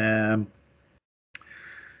strategy. And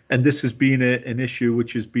this has been an issue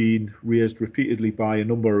which has been raised repeatedly by a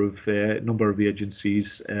number of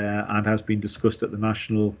agencies and has been discussed at the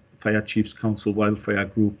National Fire Chiefs Council Wildfire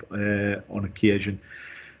Group on occasion.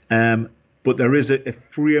 But there is a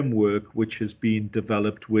framework which has been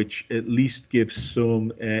developed which at least gives some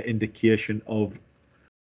indication of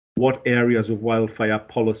what areas of wildfire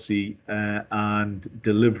policy and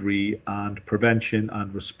delivery and prevention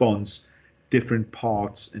and response different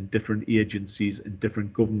parts and different agencies and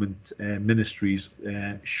different government ministries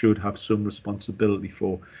should have some responsibility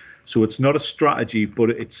for. So it's not a strategy,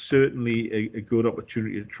 but it's certainly a good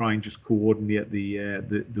opportunity to try and just coordinate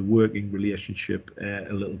the working relationship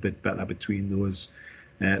a little bit better between those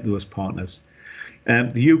partners.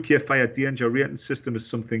 The UK Fire Danger Rating System is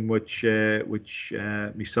something which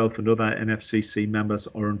myself and other NFCC members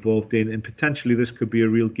are involved in, and potentially this could be a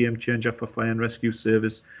real game changer for Fire and Rescue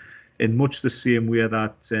Service, in much the same way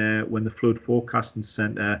that when the Flood Forecasting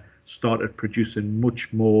Centre started producing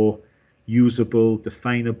much more usable,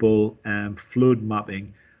 definable flood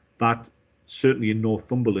mapping, that certainly in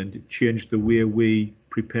Northumberland changed the way we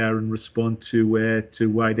prepare and respond to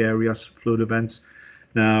wide areas flood events.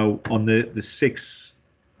 Now, on the 6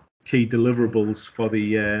 key deliverables for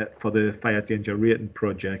the Fire Danger Rating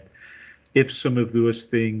project, if some of those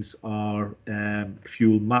things are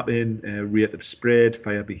fuel mapping, rate of spread,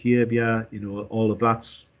 fire behaviour, all of that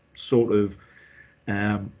sort of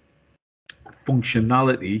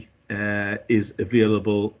functionality is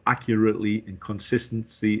available accurately and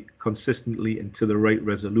consistently and to the right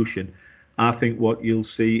resolution, I think what you'll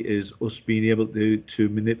see is us being able to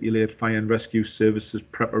manipulate Fire and Rescue Services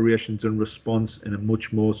preparations and response in a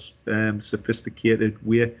much more sophisticated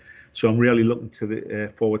way. So I'm really looking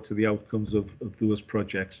forward to the outcomes of those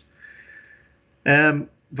projects.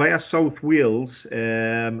 Via South Wales,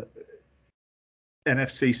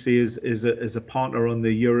 NFCC is a partner on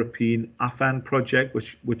the European AFAN project,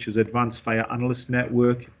 which is Advanced Fire Analyst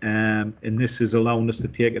Network, and this is allowing us to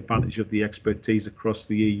take advantage of the expertise across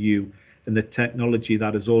the EU and the technology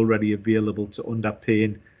that is already available to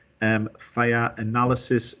underpin fire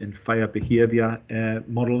analysis and fire behaviour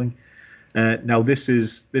modelling. Now this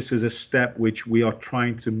is a step which we are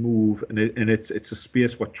trying to move, and it's a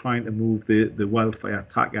space we're trying to move the wildfire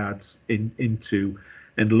TACADs into,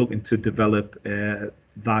 and looking to develop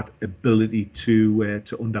that ability to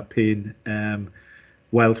underpin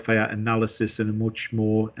wildfire analysis in a much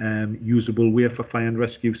more usable way for Fire and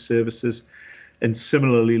Rescue Services. And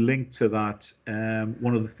similarly linked to that,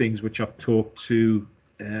 one of the things which I've talked to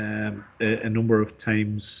a number of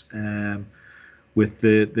times with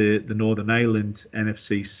the Northern Ireland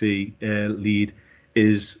NFCC lead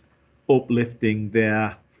is uplifting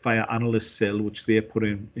their fire analyst cell, which they're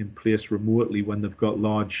putting in place remotely when they've got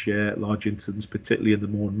large incidents, particularly in the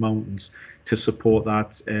Mourne Mountains, to support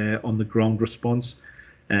that on the ground response.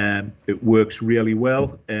 It works really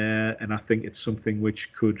well, and I think it's something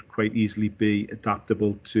which could quite easily be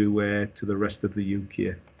adaptable to the rest of the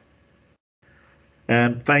UK.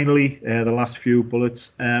 Finally, the last few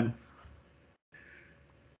bullets.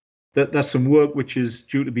 There's some work which is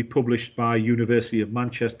due to be published by University of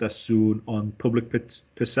Manchester soon on public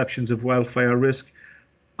perceptions of wildfire risk.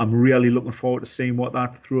 I'm really looking forward to seeing what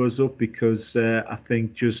that throws up, because I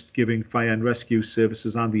think just giving fire and rescue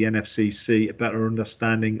services and the NFCC a better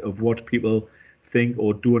understanding of what people think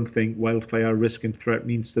or don't think wildfire risk and threat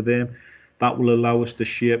means to them, that will allow us to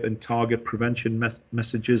shape and target prevention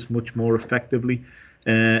messages much more effectively.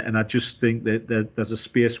 And I just think that there's a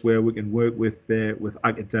space where we can work with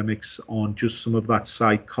academics on just some of that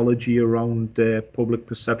psychology around public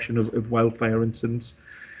perception of wildfire incidents.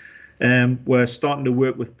 We're starting to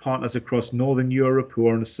work with partners across Northern Europe who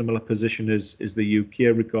are in a similar position as the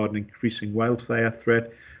UK regarding increasing wildfire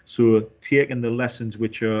threat. So taking the lessons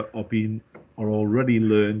which are already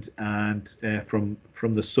learned and from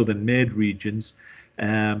the southern Med regions,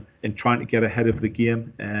 and trying to get ahead of the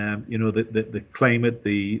game. The climate,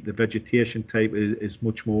 the vegetation type is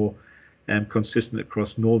much more consistent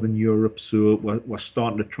across Northern Europe. So we're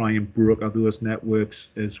starting to try and broker those networks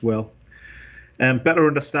as well. Better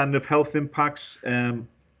understanding of health impacts on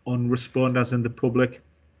responders and the public.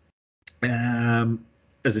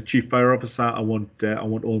 As a chief fire officer, I want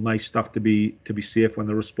all my staff to be safe when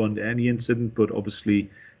they respond to any incident, but obviously,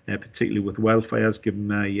 particularly with wildfires, given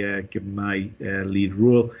my lead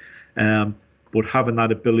role. But having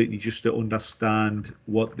that ability just to understand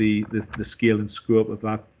what the scale and scope of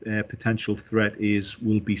that potential threat is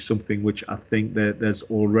will be something which I think that there's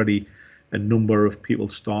already a number of people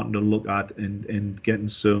starting to look at and getting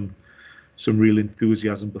some real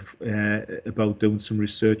enthusiasm about doing some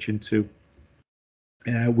research into.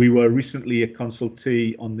 We were recently a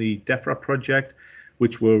consultee on the DEFRA project,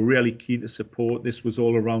 which we're really keen to support. This was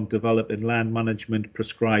all around developing land management,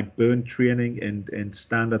 prescribed burn training and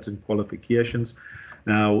standards and qualifications.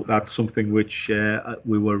 Now, that's something which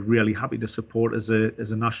we were really happy to support as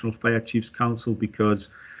a National Fire Chiefs Council, because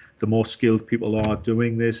the more skilled people are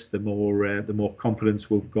doing this, the more confidence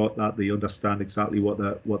we've got that they understand exactly what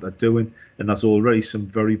they're doing. And there's already some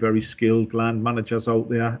very, very skilled land managers out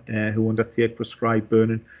there who undertake prescribed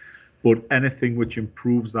burning. But anything which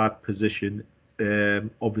improves that position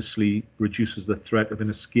obviously reduces the threat of an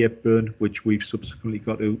escape burn, which we've subsequently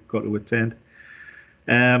got to attend.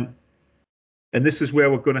 And this is where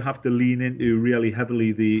we're going to have to lean into really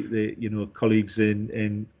heavily the colleagues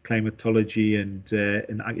in climatology and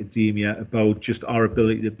in academia about just our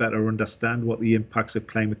ability to better understand what the impacts of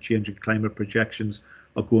climate change and climate projections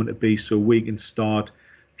are going to be, so we can start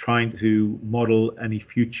trying to model any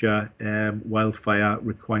future wildfire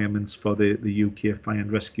requirements for the UK Fire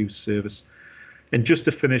and Rescue Service. And just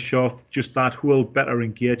to finish off, just that whole better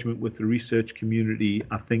engagement with the research community,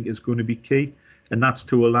 I think, is going to be key. And that's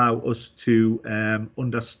to allow us to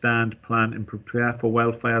understand, plan and prepare for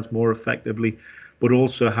wildfires more effectively, but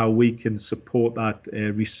also how we can support that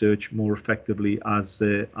research more effectively as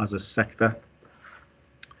a sector.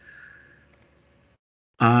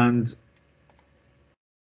 And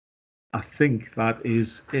I think that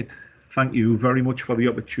is it. Thank you very much for the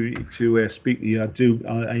opportunity to speak to you.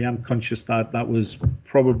 I am conscious that that was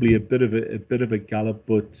probably a bit of a gallop,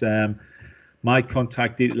 but my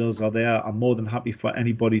contact details are there. I'm more than happy for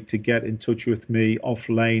anybody to get in touch with me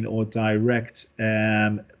offline or direct,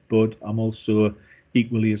 but I'm also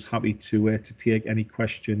equally as happy to take any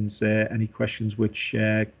questions which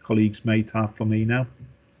colleagues might have for me now.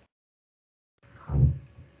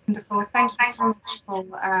 Wonderful. Thank you so much, Paul.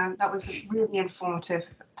 That was a really informative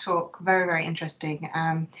talk, very, very interesting.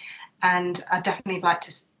 And I'd definitely like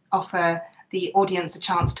to offer the audience a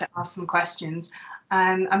chance to ask some questions.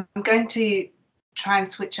 I'm going to try and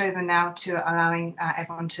switch over now to allowing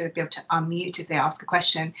everyone to be able to unmute if they ask a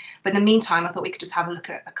question. But in the meantime, I thought we could just have a look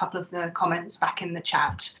at a couple of the comments back in the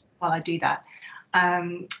chat while I do that.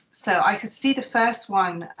 So I could see the first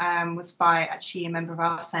one was by actually a member of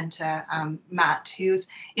our centre, Matt,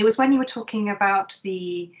 it was when you were talking about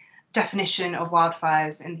the definition of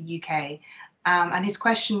wildfires in the UK. And his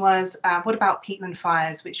question was, what about peatland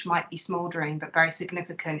fires, which might be smouldering but very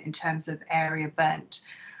significant in terms of area burnt?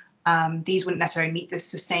 These wouldn't necessarily meet the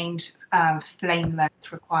sustained flame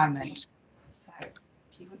length requirement. So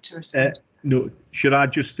if you want to respond. No, should I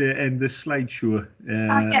just end this slideshow?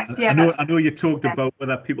 Yes, yeah. I know you talked about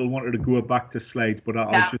whether people wanted to go back to slides, but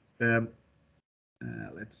I'll just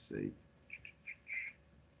let's see.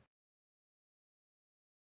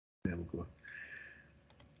 There we go.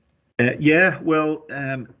 Yeah, well,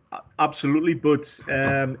 absolutely. But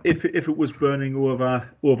if it was burning over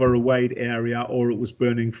a wide area, or it was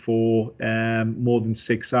burning for more than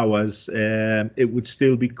 6 hours, it would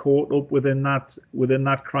still be caught up within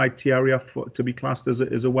that criteria to be classed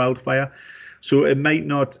as a wildfire. So it might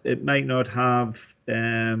not have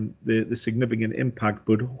the significant impact,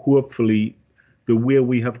 but hopefully the way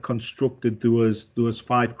we have constructed those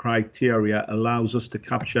 5 criteria allows us to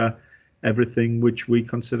capture everything which we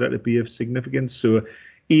consider to be of significance. So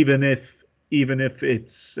even if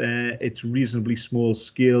it's reasonably small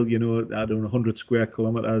scale, you know, I don't know, 100 square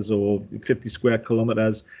kilometers or 50 square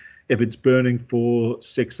kilometers, if it's burning for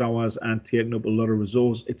 6 hours and taking up a lot of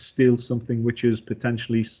resource, it's still something which is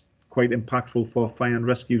potentially quite impactful for fire and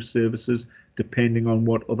rescue services, depending on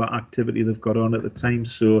what other activity they've got on at the time.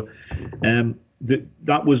 So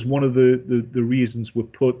that was one of the reasons we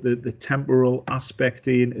put the temporal aspect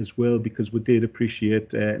in as well, because we did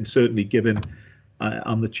appreciate, and certainly given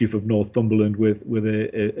I'm the chief of Northumberland with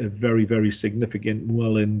a very, very significant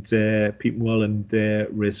peat moorland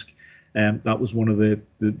risk. That was one of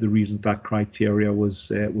the reasons that criteria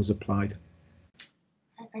was applied.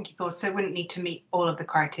 Thank you, Paul. So it wouldn't need to meet all of the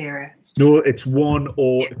criteria. It's just... No, it's one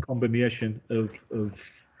or a combination of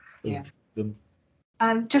them.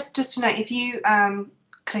 Just to note, if you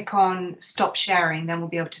click on stop sharing, then we'll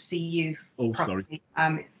be able to see you. Oh, properly.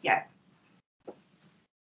 sorry. Yeah.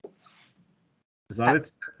 Is that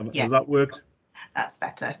it? Has that worked? That's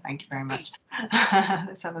better. Thank you very much.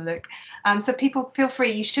 Let's have a look. So people, feel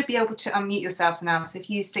free. You should be able to unmute yourselves now. So if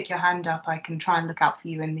you stick your hand up, I can try and look out for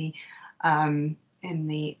you in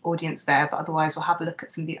the audience there. But otherwise, we'll have a look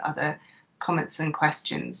at some of the other comments and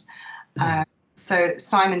questions. So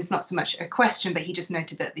Simon's not so much a question, but he just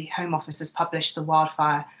noted that the Home Office has published the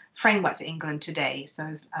wildfire framework for England today. So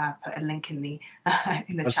has put a link in the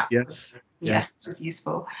chat. Yes, which is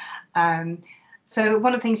useful. So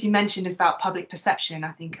one of the things you mentioned is about public perception.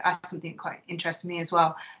 I think that's something that quite interests me as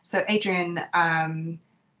well. So Adrian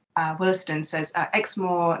Williston says,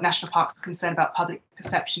 Exmoor National Parks are concerned about public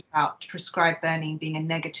perception about prescribed burning being a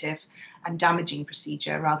negative and damaging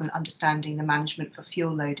procedure rather than understanding the management for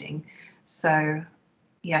fuel loading. So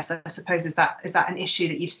yes, I suppose is that an issue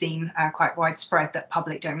that you've seen quite widespread, that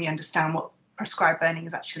public don't really understand what prescribed burning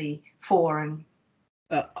is actually for? And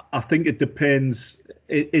I think it depends.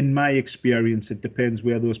 In my experience, it depends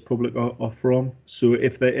where those public are from. So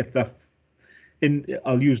if they're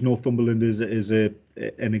I'll use Northumberland as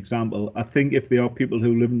an example. I think if there are people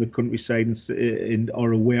who live in the countryside and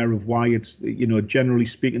are aware of why it's, you know, generally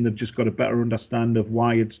speaking, they've just got a better understanding of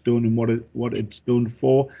why it's done and what it's done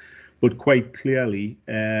for. But quite clearly,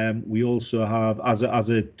 we also have, as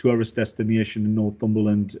a tourist destination in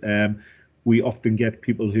Northumberland, we often get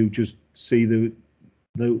people who just see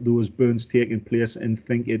those burns taking place and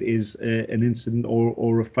think it is an incident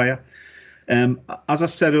or a fire. As I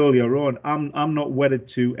said earlier on, I'm not wedded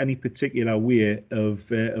to any particular way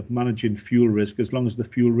of managing fuel risk as long as the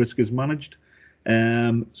fuel risk is managed.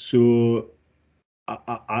 So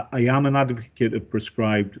I am an advocate of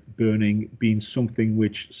prescribed burning being something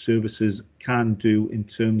which services can do in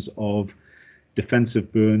terms of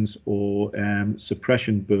defensive burns or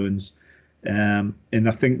suppression burns. And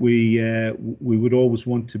I think we would always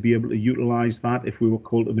want to be able to utilise that if we were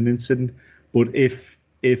called of an incident. But if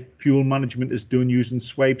fuel management is done using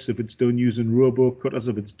swipes, if it's done using robo cutters,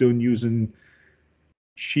 if it's done using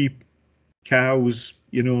sheep, cows,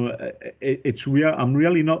 you know, it's real. I'm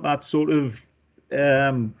really not that sort of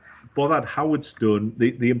bothered how it's done.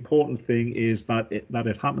 The important thing is that it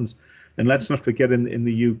happens. And let's not forget, in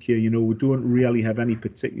the UK, you know, we don't really have any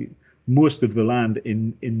particular. Most of the land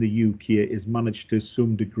in the UK is managed to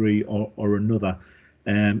some degree or another.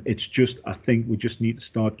 It's just, I think we just need to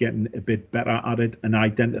start getting a bit better at it and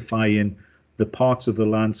identifying the parts of the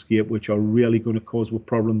landscape which are really going to cause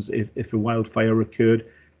problems if a wildfire occurred,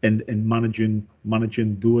 and managing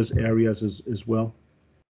those areas as well.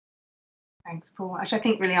 Thanks, Paul. Which I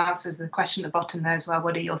think really answers the question at the bottom there as well.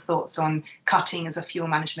 What are your thoughts on cutting as a fuel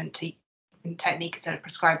management technique instead of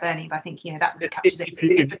prescribed burning? But I think, you know, that captures it.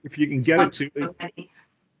 If you can get it to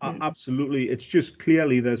absolutely. It's just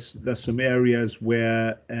clearly there's some areas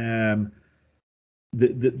where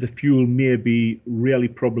the fuel may be really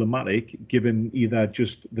problematic, given either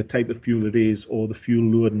just the type of fuel it is or the fuel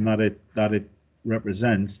loading that it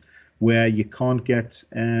represents, where you can't get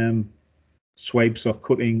swipes or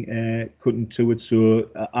cutting to it. So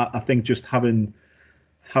I think just having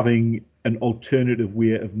an alternative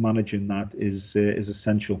way of managing that is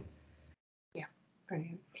essential. Yeah,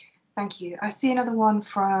 brilliant. Thank you. I see another one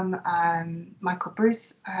from Michael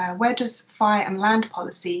Bruce. Where does fire and land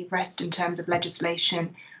policy rest in terms of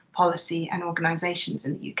legislation, policy and organisations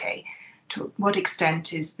in the UK? To what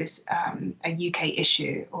extent is this a UK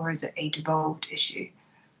issue, or is it a devolved issue?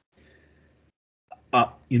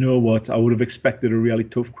 You know what? I would have expected a really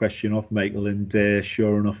tough question off Michael, and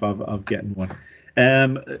sure enough, I've gotten one.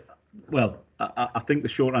 Well, I think the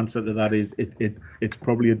short answer to that is it's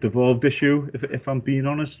probably a devolved issue, if I'm being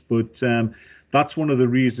honest. But that's one of the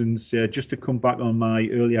reasons. Just to come back on my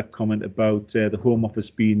earlier comment about the Home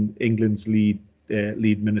Office being England's lead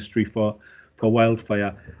ministry for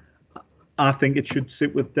wildfire. I think it should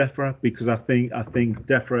sit with DEFRA, because I think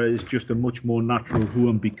DEFRA is just a much more natural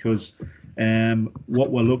home, because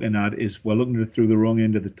what we're looking at is we're looking at it through the wrong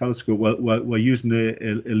end of the telescope. We're using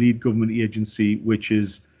a lead government agency, which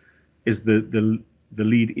is the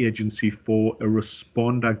lead agency for a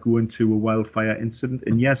responder going to a wildfire incident.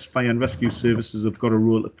 And yes, fire and rescue services have got a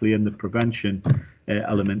role to play in the prevention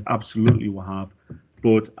element. Absolutely, we have.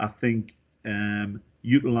 But I think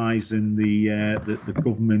utilising the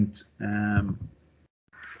government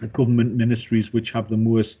ministries which have the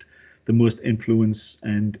most influence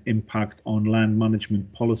and impact on land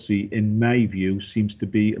management policy, in my view, seems to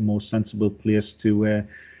be a more sensible place to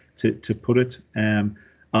put it.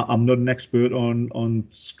 I'm not an expert on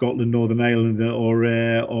Scotland, Northern Ireland,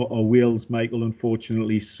 or Wales, Michael,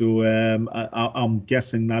 unfortunately. So I'm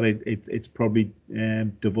guessing that it's probably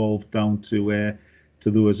devolved down to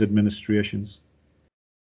those administrations.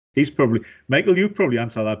 Michael, you probably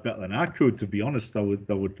answer that better than I could, to be honest. I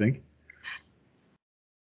would think.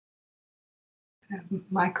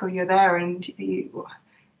 Michael, you're there, and you.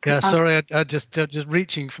 Yeah, sorry, I just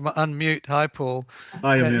reaching from unmute. Hi, Paul.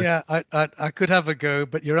 Hi, Amir. Yeah, I could have a go,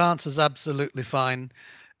 but your answer's absolutely fine.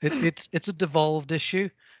 It's a devolved issue.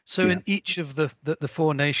 So in each of the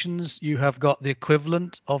 4 nations, you have got the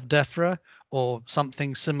equivalent of DEFRA or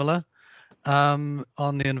something similar on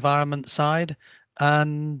the environment side,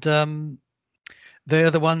 and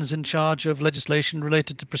they're the ones in charge of legislation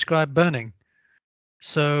related to prescribed burning.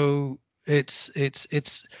 So it's.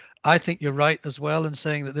 I think you're right as well in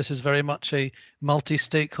saying that this is very much a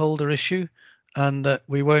multi-stakeholder issue, and that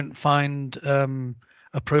we won't find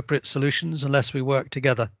appropriate solutions unless we work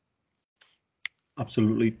together.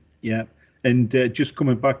 Absolutely, yeah. And just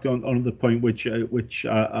coming back on the point which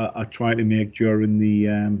I tried to make during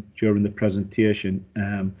the presentation,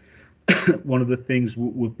 one of the things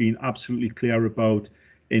we've been absolutely clear about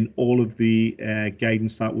in all of the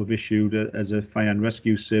guidance that we've issued as a fire and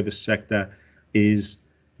rescue service sector is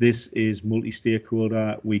this is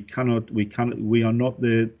multi-stakeholder. We are not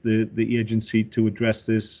the agency to address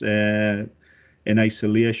this in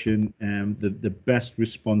isolation. The best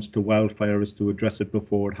response to wildfire is to address it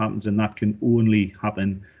before it happens, and that can only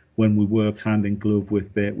happen when we work hand in glove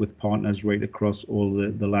with partners right across all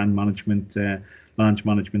the land management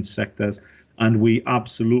sectors. And we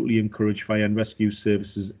absolutely encourage fire and rescue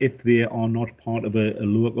services, if they are not part of a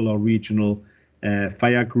local or regional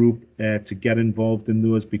fire group, to get involved in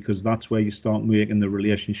those, because that's where you start making the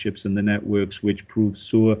relationships and the networks which prove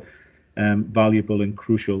so valuable and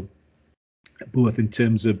crucial, both in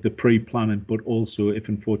terms of the pre-planning, but also if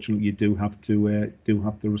unfortunately you do have to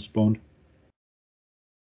respond.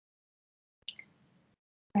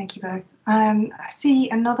 Thank you both. I see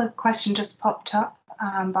another question just popped up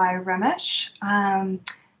by Ramesh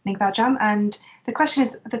Nigvajam, and the question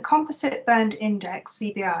is: the Composite Burned Index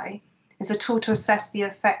 (CBI) is a tool to assess the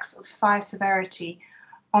effects of fire severity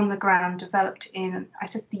on the ground, developed in, I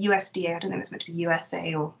said, the USDA. I don't know if it's meant to be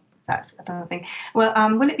USA or that's another thing. Well,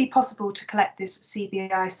 will it be possible to collect this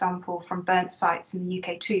CBI sample from burnt sites in the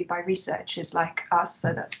UK too by researchers like us,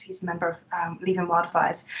 so that he's a member of Leaving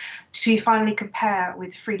Wildfires, to finally compare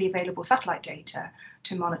with freely available satellite data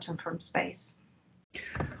to monitor from space?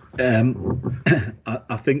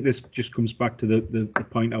 I think this just comes back to the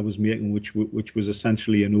point I was making, which was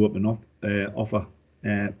essentially an open offer.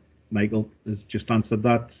 Michael has just answered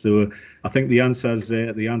that, so I think the answer's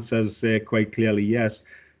quite clearly yes.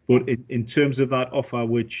 But yes, in terms of that offer,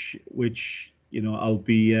 which you know, I'll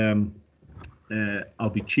be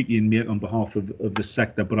cheeky and make on behalf of the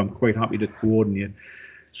sector, but I'm quite happy to coordinate.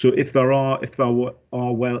 So if there are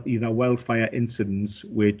either wildfire incidents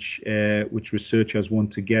which researchers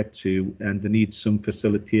want to get to, and they need some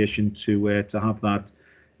facilitation to have that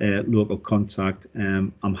local contact,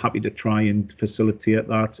 I'm happy to try and facilitate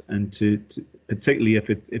that, and to particularly if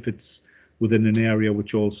it's within an area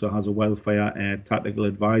which also has a wildfire tactical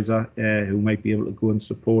advisor who might be able to go and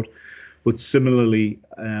support. But similarly,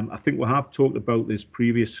 I think we have talked about this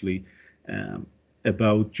previously,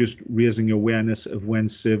 about just raising awareness of when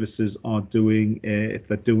services are doing, if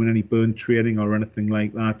they're doing any burn training or anything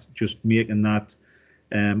like that, just making that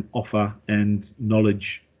offer and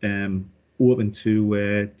knowledge open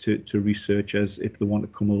to researchers if they want to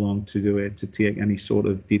come along to take any sort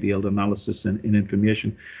of detailed analysis and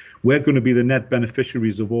information. we're going to be the net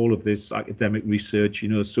beneficiaries of all of this academic research, you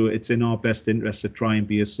know, so it's in our best interest to try and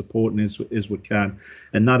be as supporting as we can.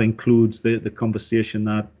 And that includes the conversation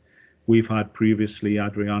that we've had previously,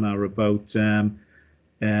 Adriana, about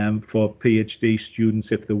for PhD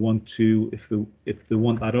students, if they want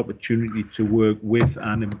that opportunity to work with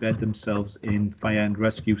and embed themselves in fire and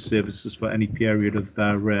rescue services for any period of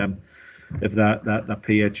their that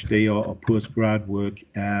PhD or postgrad work.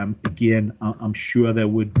 Again, I'm sure there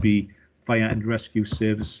would be fire and rescue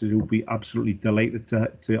services who would be absolutely delighted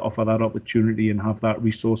to offer that opportunity and have that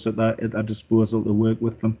resource at their disposal to work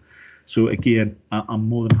with them. So again, I'm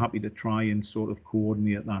more than happy to try and sort of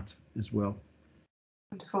coordinate that as well.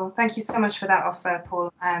 Wonderful. Thank you so much for that offer,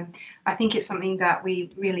 Paul. I think it's something that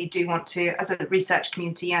we really do want to, as a research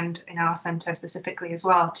community and in our centre specifically as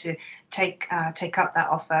well, to take up that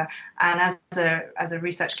offer, and as a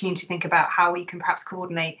research community think about how we can perhaps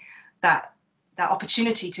coordinate that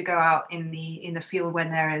opportunity to go out in the field when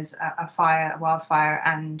there is a fire, a wildfire,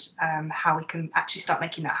 and how we can actually start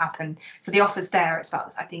making that happen. So the offer's there. It's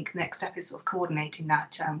about, I think, the next step is sort of coordinating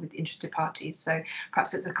that with interested parties. So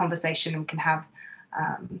perhaps it's a conversation we can have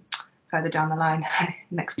further down the line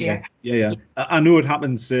next year. Yeah. I know it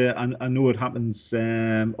happens. I know it happens.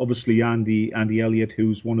 Obviously, Andy Elliott,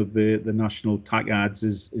 who's one of the national TAC ads,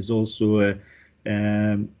 is also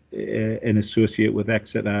an associate with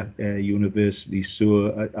Exeter University.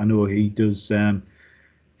 So I know he does.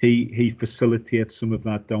 He facilitates some of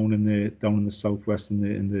that down in the southwest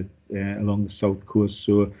and along the south coast.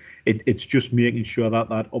 So it's just making sure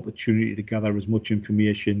that opportunity to gather as much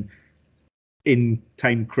information in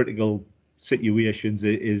time critical situations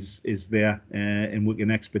is there, and we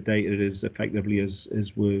can expedite it as effectively as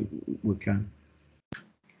we can.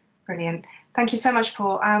 Brilliant. Thank you so much,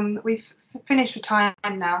 Paul. We've finished for time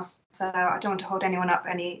now, so I don't want to hold anyone up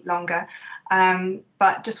any longer.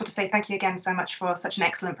 But just want to say thank you again so much for such an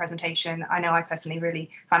excellent presentation. I know I personally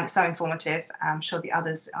really found it so informative. I'm sure the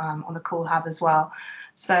others on the call have as well.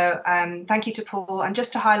 So thank you to Paul. And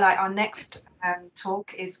just to highlight, our next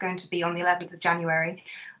talk is going to be on the 11th of January.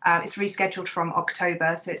 It's rescheduled from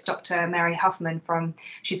October. So it's Dr. Mary Huffman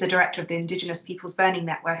she's the director of the Indigenous Peoples Burning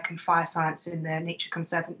Network and Fire Science in the Nature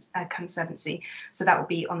Conservancy. So that will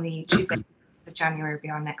be on the Tuesday of January will be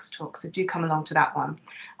our next talk. So do come along to that one.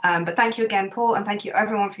 But thank you again, Paul, and thank you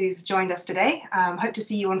everyone who've joined us today. Hope to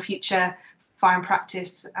see you on future Fire and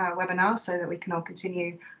Practice webinars so that we can all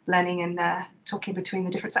continue learning and talking between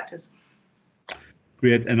the different sectors.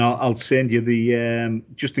 Great, and I'll send you the,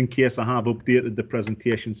 just in case I have updated the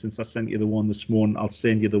presentation since I sent you the one this morning, I'll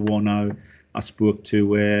send you the one I spoke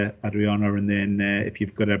to Adriana, and then if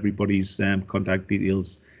you've got everybody's contact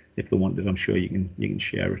details, if they wanted, I'm sure you can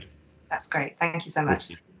share it. That's great. Thank you so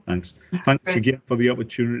much. Thanks again for the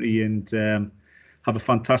opportunity, and have a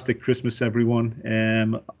fantastic Christmas,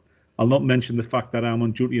 everyone. I'll not mention the fact that I'm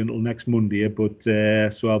on duty until next Monday, but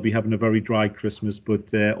so I'll be having a very dry Christmas,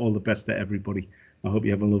 but all the best to everybody. I hope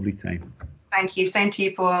you have a lovely time. Thank you. Same to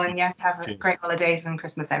you, Paul. And yes, have a great holidays and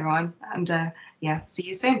Christmas, everyone. And yeah, see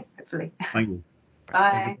you soon, hopefully. Thank you. Bye.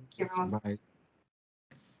 Thank you, everyone. Bye.